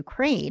 isn't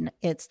Ukraine.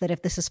 It's that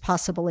if this is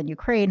possible in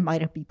Ukraine,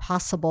 might it be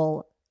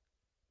possible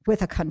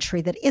with a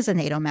country that is a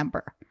NATO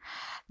member?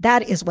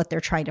 That is what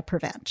they're trying to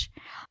prevent.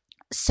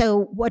 So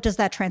what does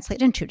that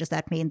translate into? Does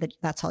that mean that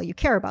that's all you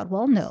care about?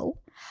 Well, no,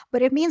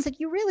 but it means that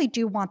you really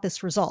do want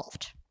this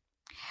resolved.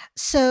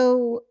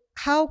 So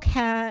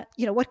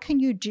what can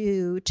you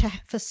do to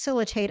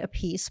facilitate a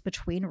peace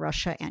between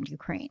Russia and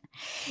Ukraine?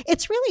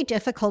 It's really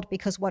difficult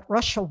because what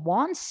Russia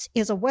wants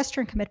is a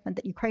Western commitment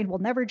that Ukraine will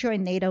never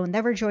join NATO,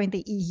 never join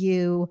the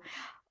EU,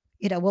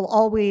 will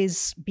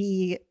always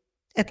be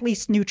at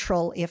least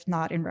neutral, if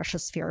not in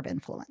Russia's sphere of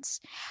influence.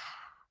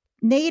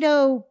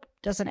 NATO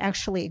doesn't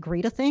actually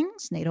agree to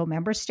things. NATO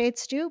member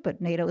states do,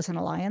 but NATO as an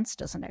alliance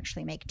doesn't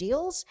actually make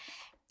deals.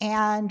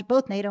 And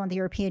both NATO and the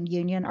European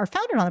Union are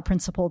founded on the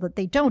principle that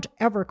they don't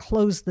ever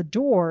close the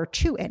door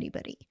to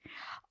anybody.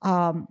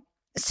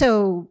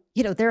 So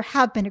there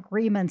have been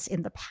agreements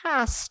in the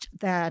past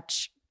that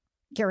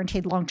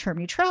guaranteed long-term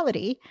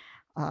neutrality,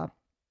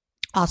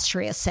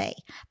 Austria say.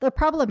 The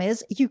problem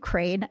is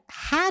Ukraine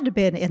had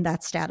been in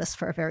that status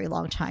for a very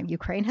long time.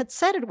 Ukraine had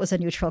said it was a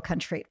neutral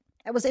country.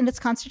 It was in its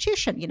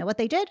constitution. You know what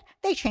they did?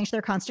 They changed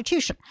their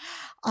constitution.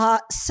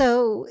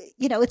 So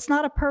it's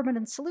not a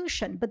permanent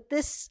solution, but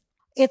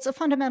it's a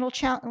fundamental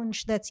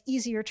challenge that's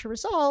easier to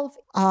resolve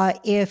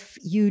if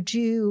you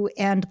do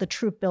end the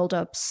troop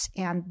buildups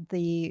and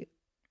the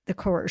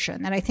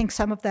coercion. And I think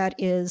some of that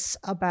is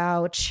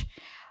about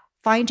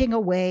finding a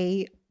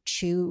way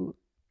to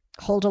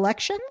hold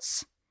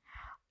elections,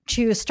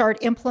 to start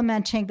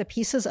implementing the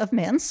pieces of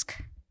Minsk,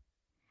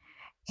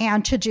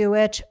 and to do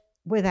it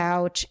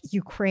without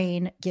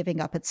Ukraine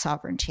giving up its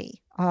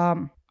sovereignty.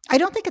 I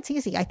don't think it's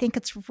easy. I think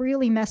it's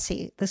really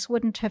messy. This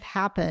wouldn't have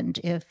happened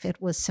if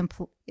it was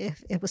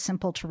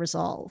simple to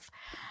resolve.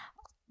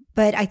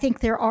 But I think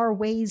there are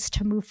ways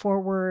to move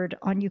forward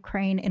on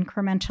Ukraine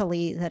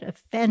incrementally that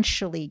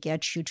eventually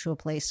get you to a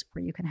place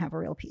where you can have a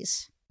real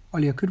peace.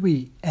 Olya, could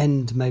we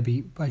end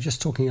maybe by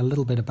just talking a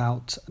little bit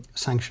about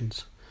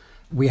sanctions?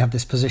 We have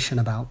this position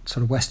about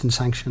sort of Western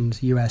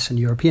sanctions, US and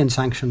European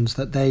sanctions,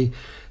 that they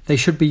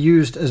should be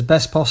used as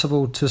best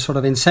possible to sort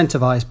of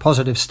incentivize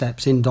positive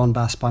steps in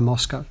Donbass by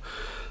Moscow.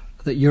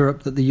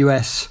 That the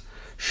US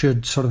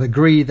should sort of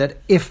agree that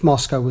if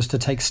Moscow was to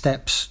take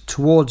steps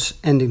towards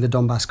ending the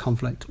Donbass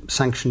conflict,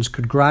 sanctions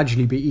could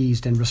gradually be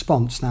eased in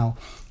response. Now,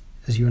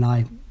 as you and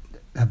I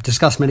have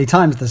discussed many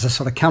times, there's a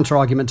sort of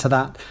counter-argument to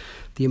that.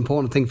 The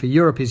important thing for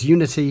Europe is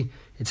unity.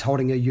 It's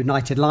holding a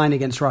united line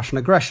against Russian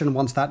aggression.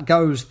 Once that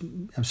goes,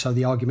 so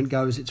the argument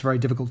goes, it's very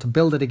difficult to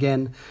build it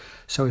again.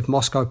 So if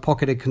Moscow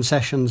pocketed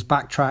concessions,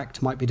 backtracked,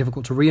 it might be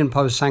difficult to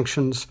reimpose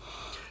sanctions.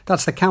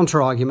 That's the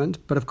counter-argument.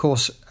 But of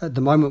course, at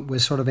the moment, we're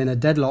sort of in a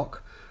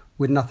deadlock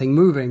with nothing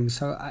moving.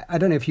 So I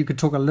don't know if you could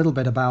talk a little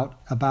bit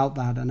about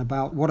that and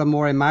about what a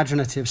more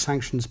imaginative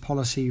sanctions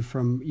policy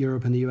from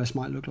Europe and the US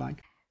might look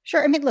like.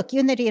 Sure. I mean, look,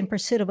 unity in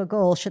pursuit of a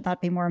goal should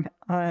not be more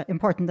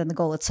important than the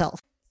goal itself.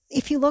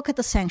 If you look at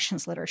the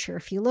sanctions literature,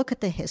 if you look at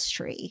the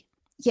history,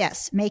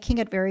 yes, making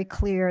it very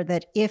clear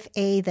that if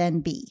A, then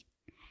B.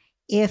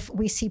 If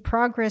we see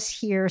progress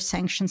here,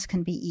 sanctions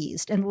can be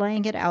eased, and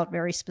laying it out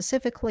very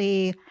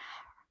specifically,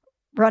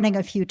 running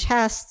a few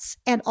tests,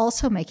 and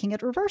also making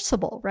it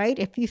reversible, right?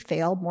 If you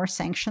fail, more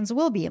sanctions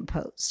will be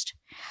imposed.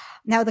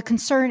 Now, the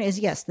concern is,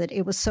 yes, that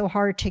it was so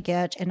hard to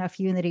get enough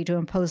unity to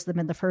impose them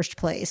in the first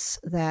place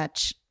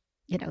that,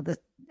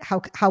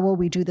 how will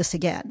we do this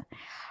again?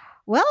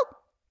 Well,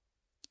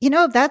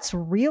 that's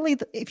really,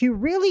 if you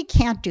really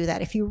can't do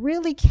that, if you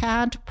really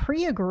can't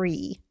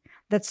pre-agree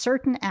that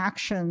certain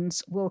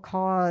actions will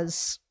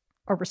cause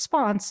a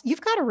response,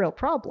 you've got a real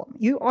problem.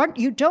 You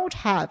don't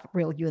have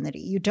real unity.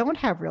 You don't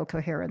have real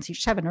coherence. You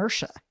just have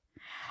inertia.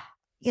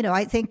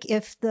 I think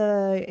if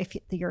the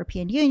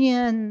European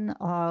Union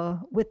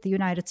with the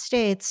United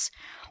States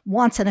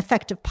wants an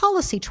effective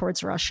policy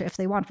towards Russia, if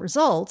they want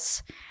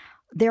results,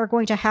 they're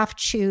going to have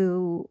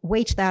to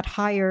weight that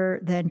higher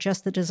than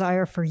just the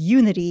desire for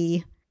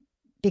unity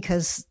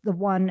because the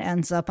one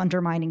ends up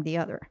undermining the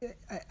other.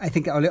 I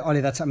think,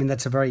 Ollie, that's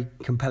a very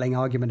compelling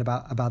argument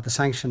about the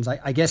sanctions.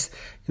 I guess,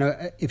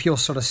 if you're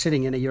sort of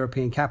sitting in a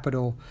European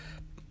capital,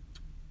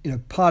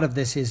 part of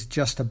this is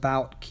just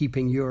about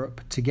keeping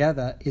Europe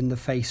together in the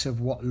face of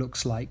what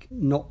looks like,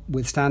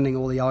 notwithstanding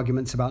all the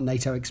arguments about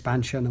NATO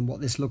expansion and what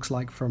this looks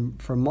like from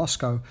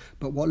Moscow,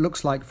 but what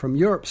looks like from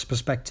Europe's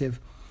perspective,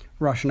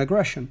 Russian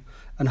aggression,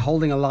 and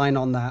holding a line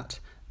on that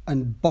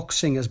and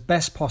boxing as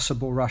best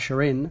possible Russia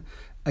in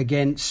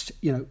against,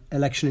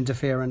 election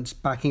interference,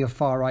 backing of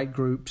far-right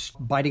groups,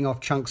 biting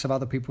off chunks of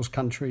other people's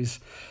countries,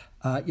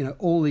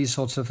 all these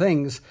sorts of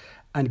things,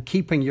 and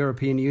keeping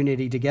European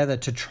unity together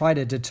to try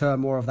to deter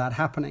more of that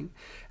happening.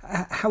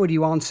 How would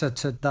you answer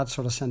to that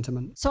sort of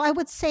sentiment? So I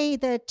would say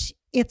that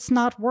it's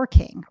not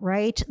working,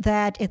 right?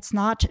 That it's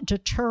not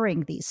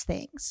deterring these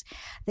things,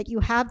 that you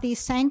have these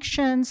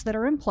sanctions that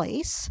are in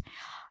place,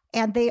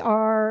 and they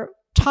are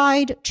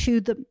tied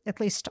to at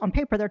least on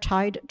paper, they're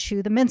tied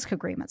to the Minsk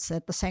agreements,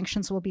 that the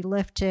sanctions will be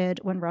lifted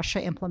when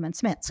Russia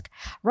implements Minsk.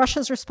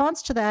 Russia's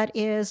response to that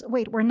is,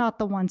 wait, we're not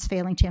the ones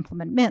failing to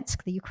implement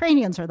Minsk. The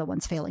Ukrainians are the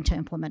ones failing to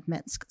implement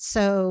Minsk.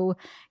 So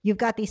you've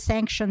got these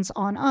sanctions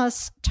on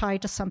us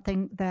tied to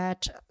something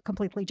that a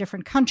completely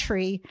different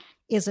country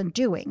isn't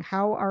doing.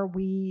 How are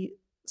we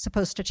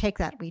supposed to take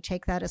that? We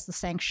take that as the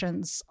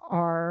sanctions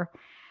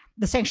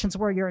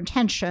were your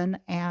intention,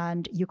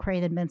 and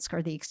Ukraine and Minsk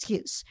are the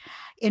excuse.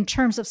 In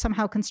terms of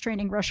somehow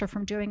constraining Russia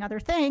from doing other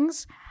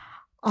things,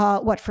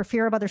 for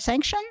fear of other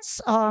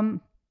sanctions?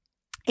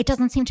 It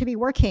doesn't seem to be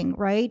working,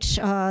 right?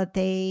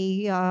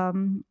 They,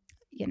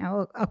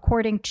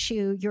 according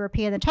to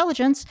European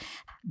intelligence,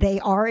 they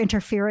are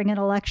interfering in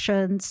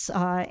elections,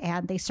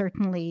 and they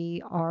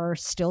certainly are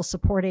still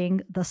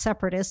supporting the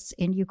separatists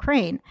in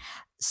Ukraine.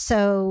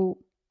 So,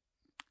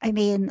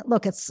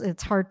 look,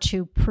 it's hard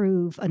to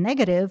prove a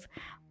negative,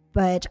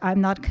 but I'm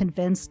not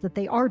convinced that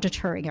they are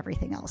deterring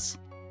everything else.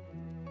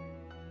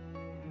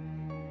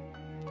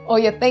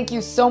 Olya, thank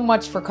you so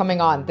much for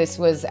coming on. This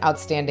was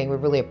outstanding. We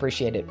really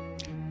appreciate it.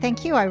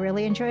 Thank you. I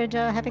really enjoyed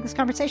having this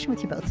conversation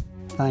with you both.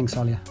 Thanks,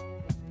 Olya.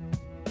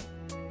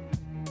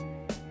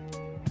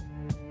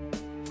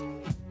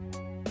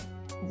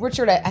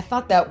 Richard, I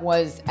thought that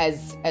was,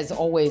 as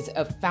always,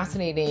 a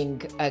fascinating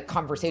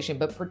conversation,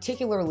 but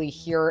particularly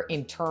here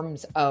in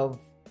terms of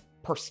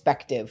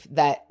perspective,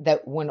 that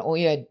when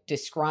Olya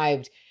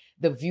described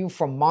the view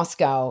from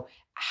Moscow,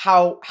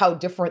 how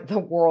different the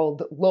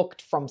world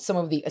looked from some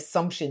of the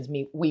assumptions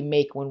we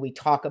make when we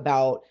talk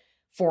about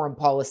foreign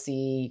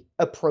policy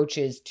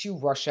approaches to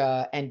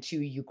Russia and to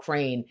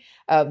Ukraine.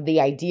 The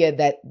idea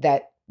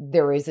that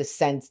there is a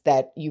sense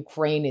that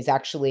Ukraine is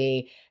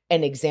actually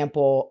an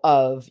example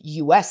of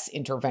U.S.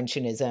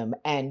 interventionism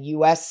and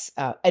U.S.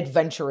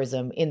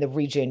 adventurism in the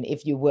region,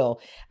 if you will,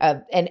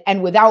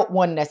 and without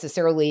one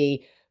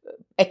necessarily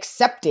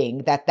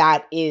accepting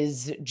that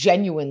is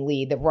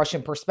genuinely the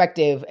Russian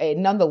perspective.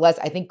 Nonetheless,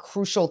 I think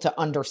crucial to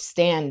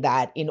understand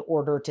that in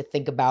order to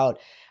think about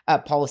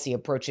policy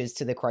approaches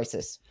to the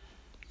crisis.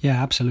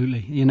 Yeah,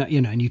 absolutely.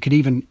 And you could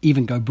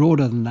even go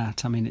broader than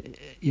that.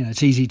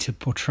 It's easy to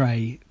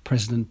portray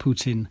President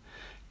Putin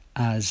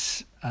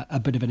as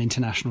a bit of an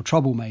international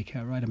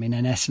troublemaker, right?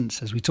 In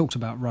essence, as we talked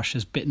about,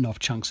 Russia's bitten off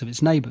chunks of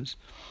its neighbours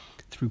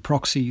through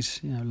proxies,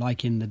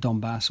 like in the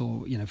Donbass,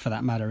 or, for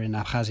that matter, in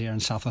Abkhazia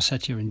and South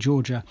Ossetia in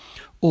Georgia,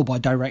 or by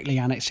directly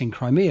annexing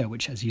Crimea,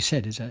 which, as you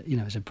said, is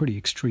a pretty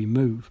extreme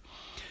move.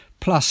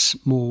 Plus,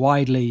 more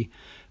widely,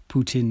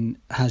 Putin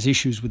has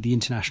issues with the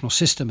international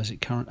system as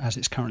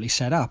it's currently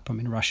set up.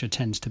 Russia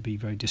tends to be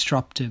very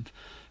disruptive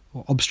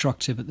or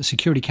obstructive at the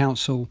Security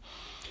Council.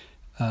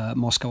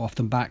 Moscow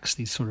often backs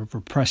these sort of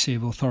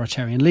repressive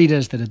authoritarian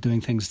leaders that are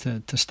doing things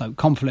to stoke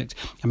conflict.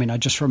 I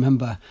just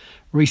remember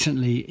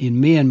recently in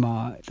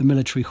Myanmar, the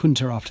military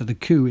junta after the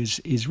coup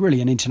is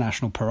really an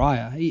international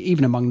pariah,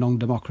 even among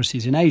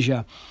non-democracies in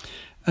Asia.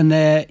 And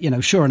there,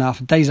 sure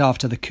enough, days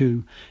after the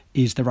coup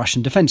is the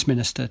Russian defense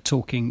minister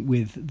talking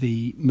with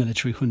the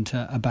military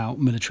junta about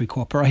military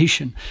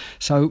cooperation.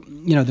 So,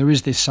 there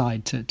is this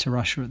side to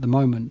Russia at the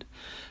moment.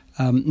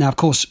 Now, of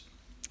course,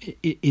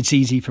 it's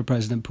easy for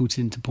President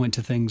Putin to point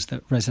to things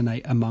that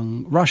resonate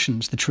among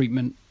Russians, the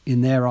treatment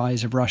in their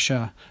eyes of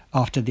Russia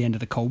after the end of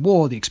the Cold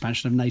War, the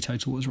expansion of NATO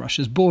towards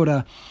Russia's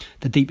border,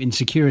 the deep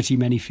insecurity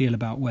many feel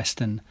about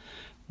Western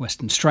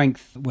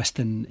strength,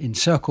 Western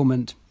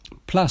encirclement.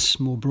 Plus,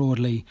 more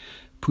broadly,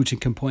 Putin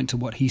can point to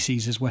what he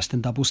sees as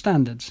Western double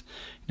standards.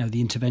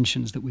 The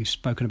interventions that we've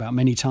spoken about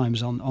many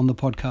times on the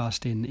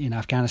podcast in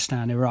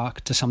Afghanistan,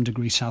 Iraq, to some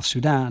degree South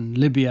Sudan,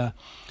 Libya,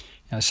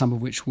 some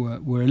of which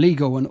were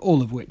illegal and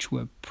all of which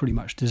were pretty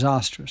much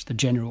disastrous. The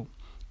general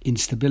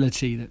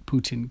instability that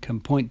Putin can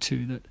point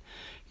to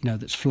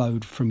that's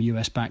flowed from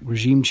US-backed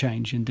regime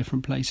change in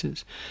different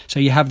places. So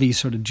you have these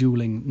sort of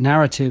dueling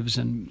narratives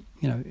and,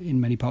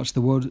 in many parts of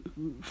the world,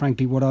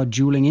 frankly, what are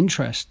dueling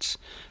interests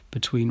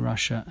between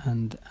Russia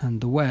and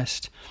the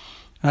West.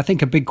 And I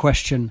think a big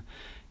question,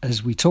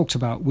 as we talked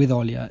about with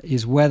Olya,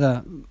 is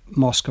whether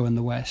Moscow and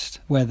the West,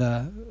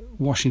 whether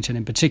Washington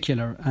in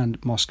particular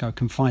and Moscow,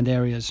 can find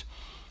areas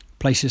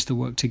places to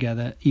work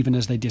together, even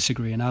as they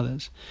disagree in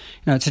others.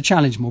 It's a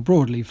challenge more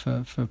broadly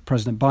for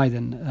President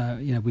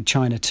Biden, with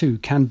China too.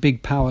 Can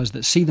big powers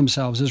that see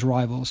themselves as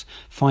rivals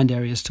find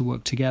areas to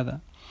work together?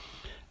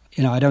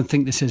 I don't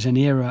think this is an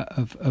era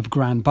of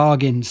grand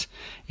bargains.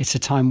 It's a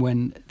time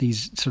when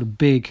these sort of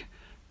big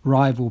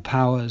rival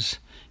powers,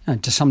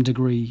 to some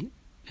degree,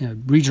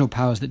 regional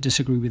powers that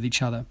disagree with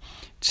each other.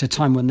 It's a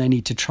time when they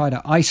need to try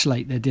to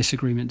isolate their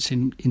disagreements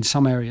in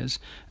some areas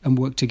and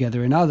work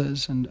together in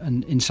others. And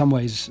in some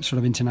ways, sort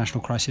of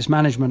international crisis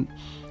management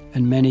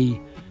and many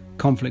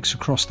conflicts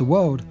across the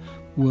world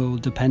will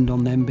depend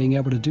on them being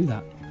able to do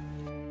that.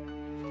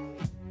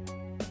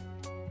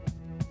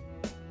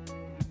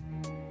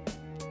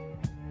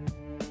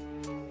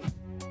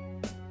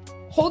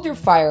 Hold Your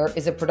Fire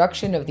is a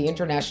production of the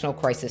International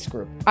Crisis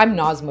Group. I'm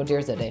Naz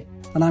Modeerzadeh.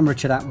 And I'm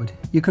Richard Atwood.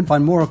 You can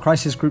find more of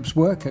Crisis Group's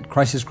work at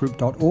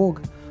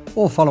crisisgroup.org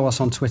or follow us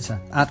on Twitter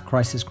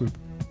 @CrisisGroup.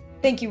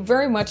 Thank you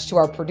very much to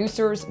our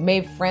producers,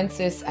 Maeve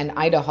Francis and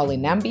Ida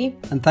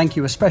Holly-Nambi. And thank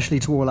you especially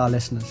to all our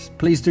listeners.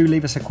 Please do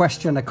leave us a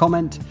question, a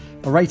comment,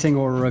 a rating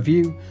or a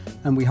review,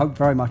 and we hope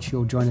very much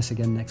you'll join us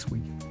again next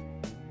week.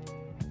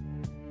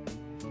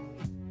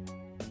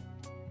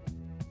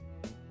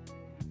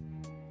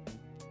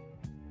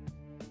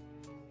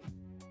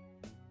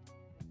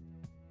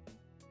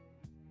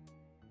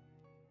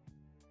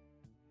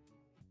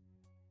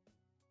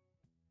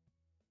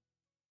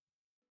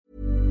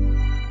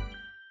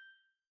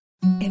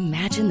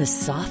 Imagine the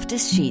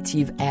softest sheets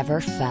you've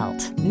ever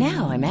felt.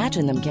 Now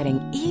imagine them getting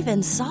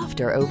even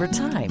softer over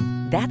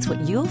time. That's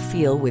what you'll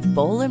feel with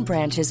Boll &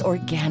 Branch's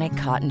organic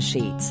cotton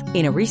sheets.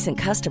 In a recent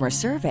customer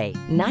survey,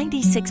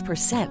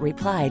 96%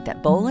 replied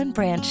that Boll &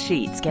 Branch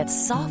sheets get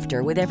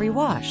softer with every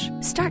wash.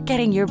 Start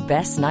getting your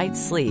best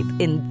night's sleep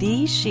in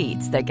these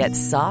sheets that get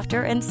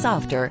softer and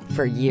softer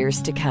for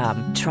years to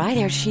come. Try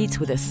their sheets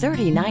with a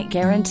 30-night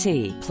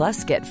guarantee.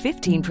 Plus, get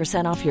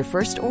 15% off your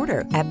first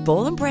order at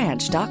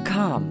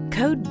bollandbranch.com.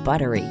 Code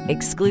BUTTERY.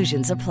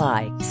 Exclusions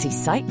apply. See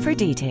site for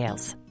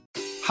details.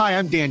 Hi,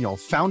 I'm Daniel,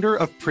 founder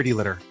of Pretty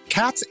Litter.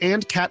 Cats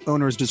and cat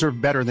owners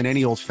deserve better than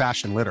any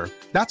old-fashioned litter.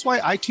 That's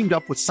why I teamed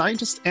up with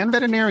scientists and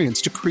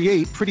veterinarians to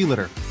create Pretty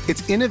Litter.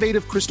 Its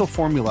innovative crystal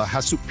formula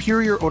has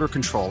superior odor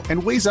control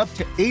and weighs up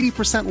to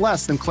 80%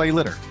 less than clay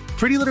litter.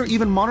 Pretty Litter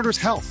even monitors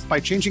health by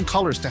changing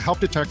colors to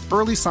help detect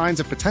early signs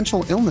of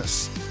potential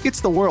illness.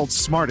 It's the world's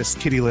smartest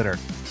kitty litter.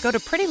 Go to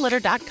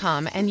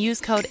prettylitter.com and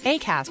use code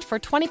ACAST for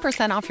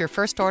 20% off your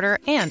first order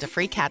and a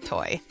free cat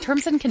toy.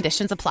 Terms and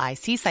conditions apply.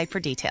 See site for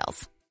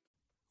details.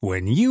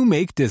 When you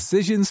make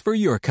decisions for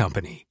your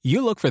company,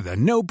 you look for the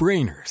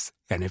no-brainers.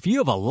 And if you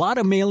have a lot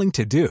of mailing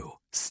to do,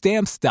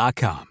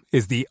 Stamps.com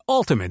is the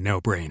ultimate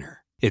no-brainer.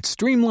 It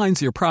streamlines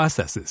your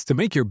processes to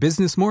make your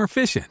business more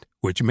efficient,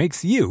 which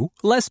makes you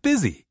less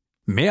busy.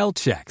 Mail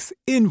checks,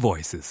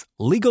 invoices,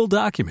 legal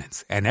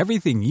documents, and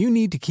everything you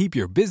need to keep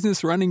your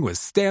business running with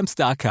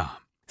Stamps.com.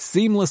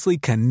 Seamlessly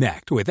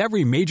connect with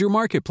every major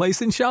marketplace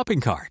and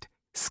shopping cart.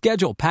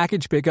 Schedule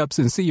package pickups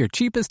and see your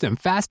cheapest and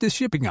fastest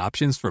shipping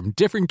options from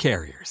different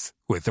carriers.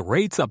 With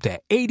rates up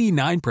to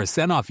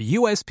 89% off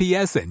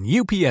USPS and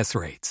UPS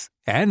rates.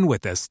 And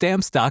with the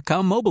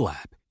Stamps.com mobile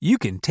app, you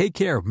can take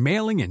care of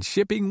mailing and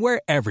shipping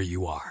wherever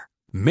you are.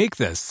 Make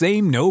the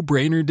same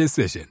no-brainer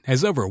decision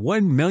as over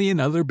 1 million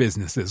other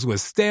businesses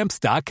with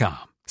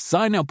Stamps.com.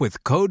 Sign up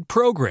with code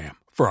PROGRAM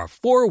for a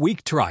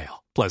 4-week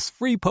trial, plus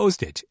free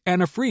postage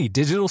and a free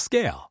digital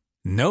scale.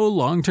 No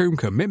long-term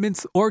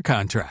commitments or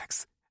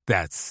contracts.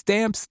 That's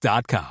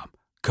Stamps.com.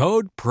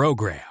 Code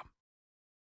PROGRAM.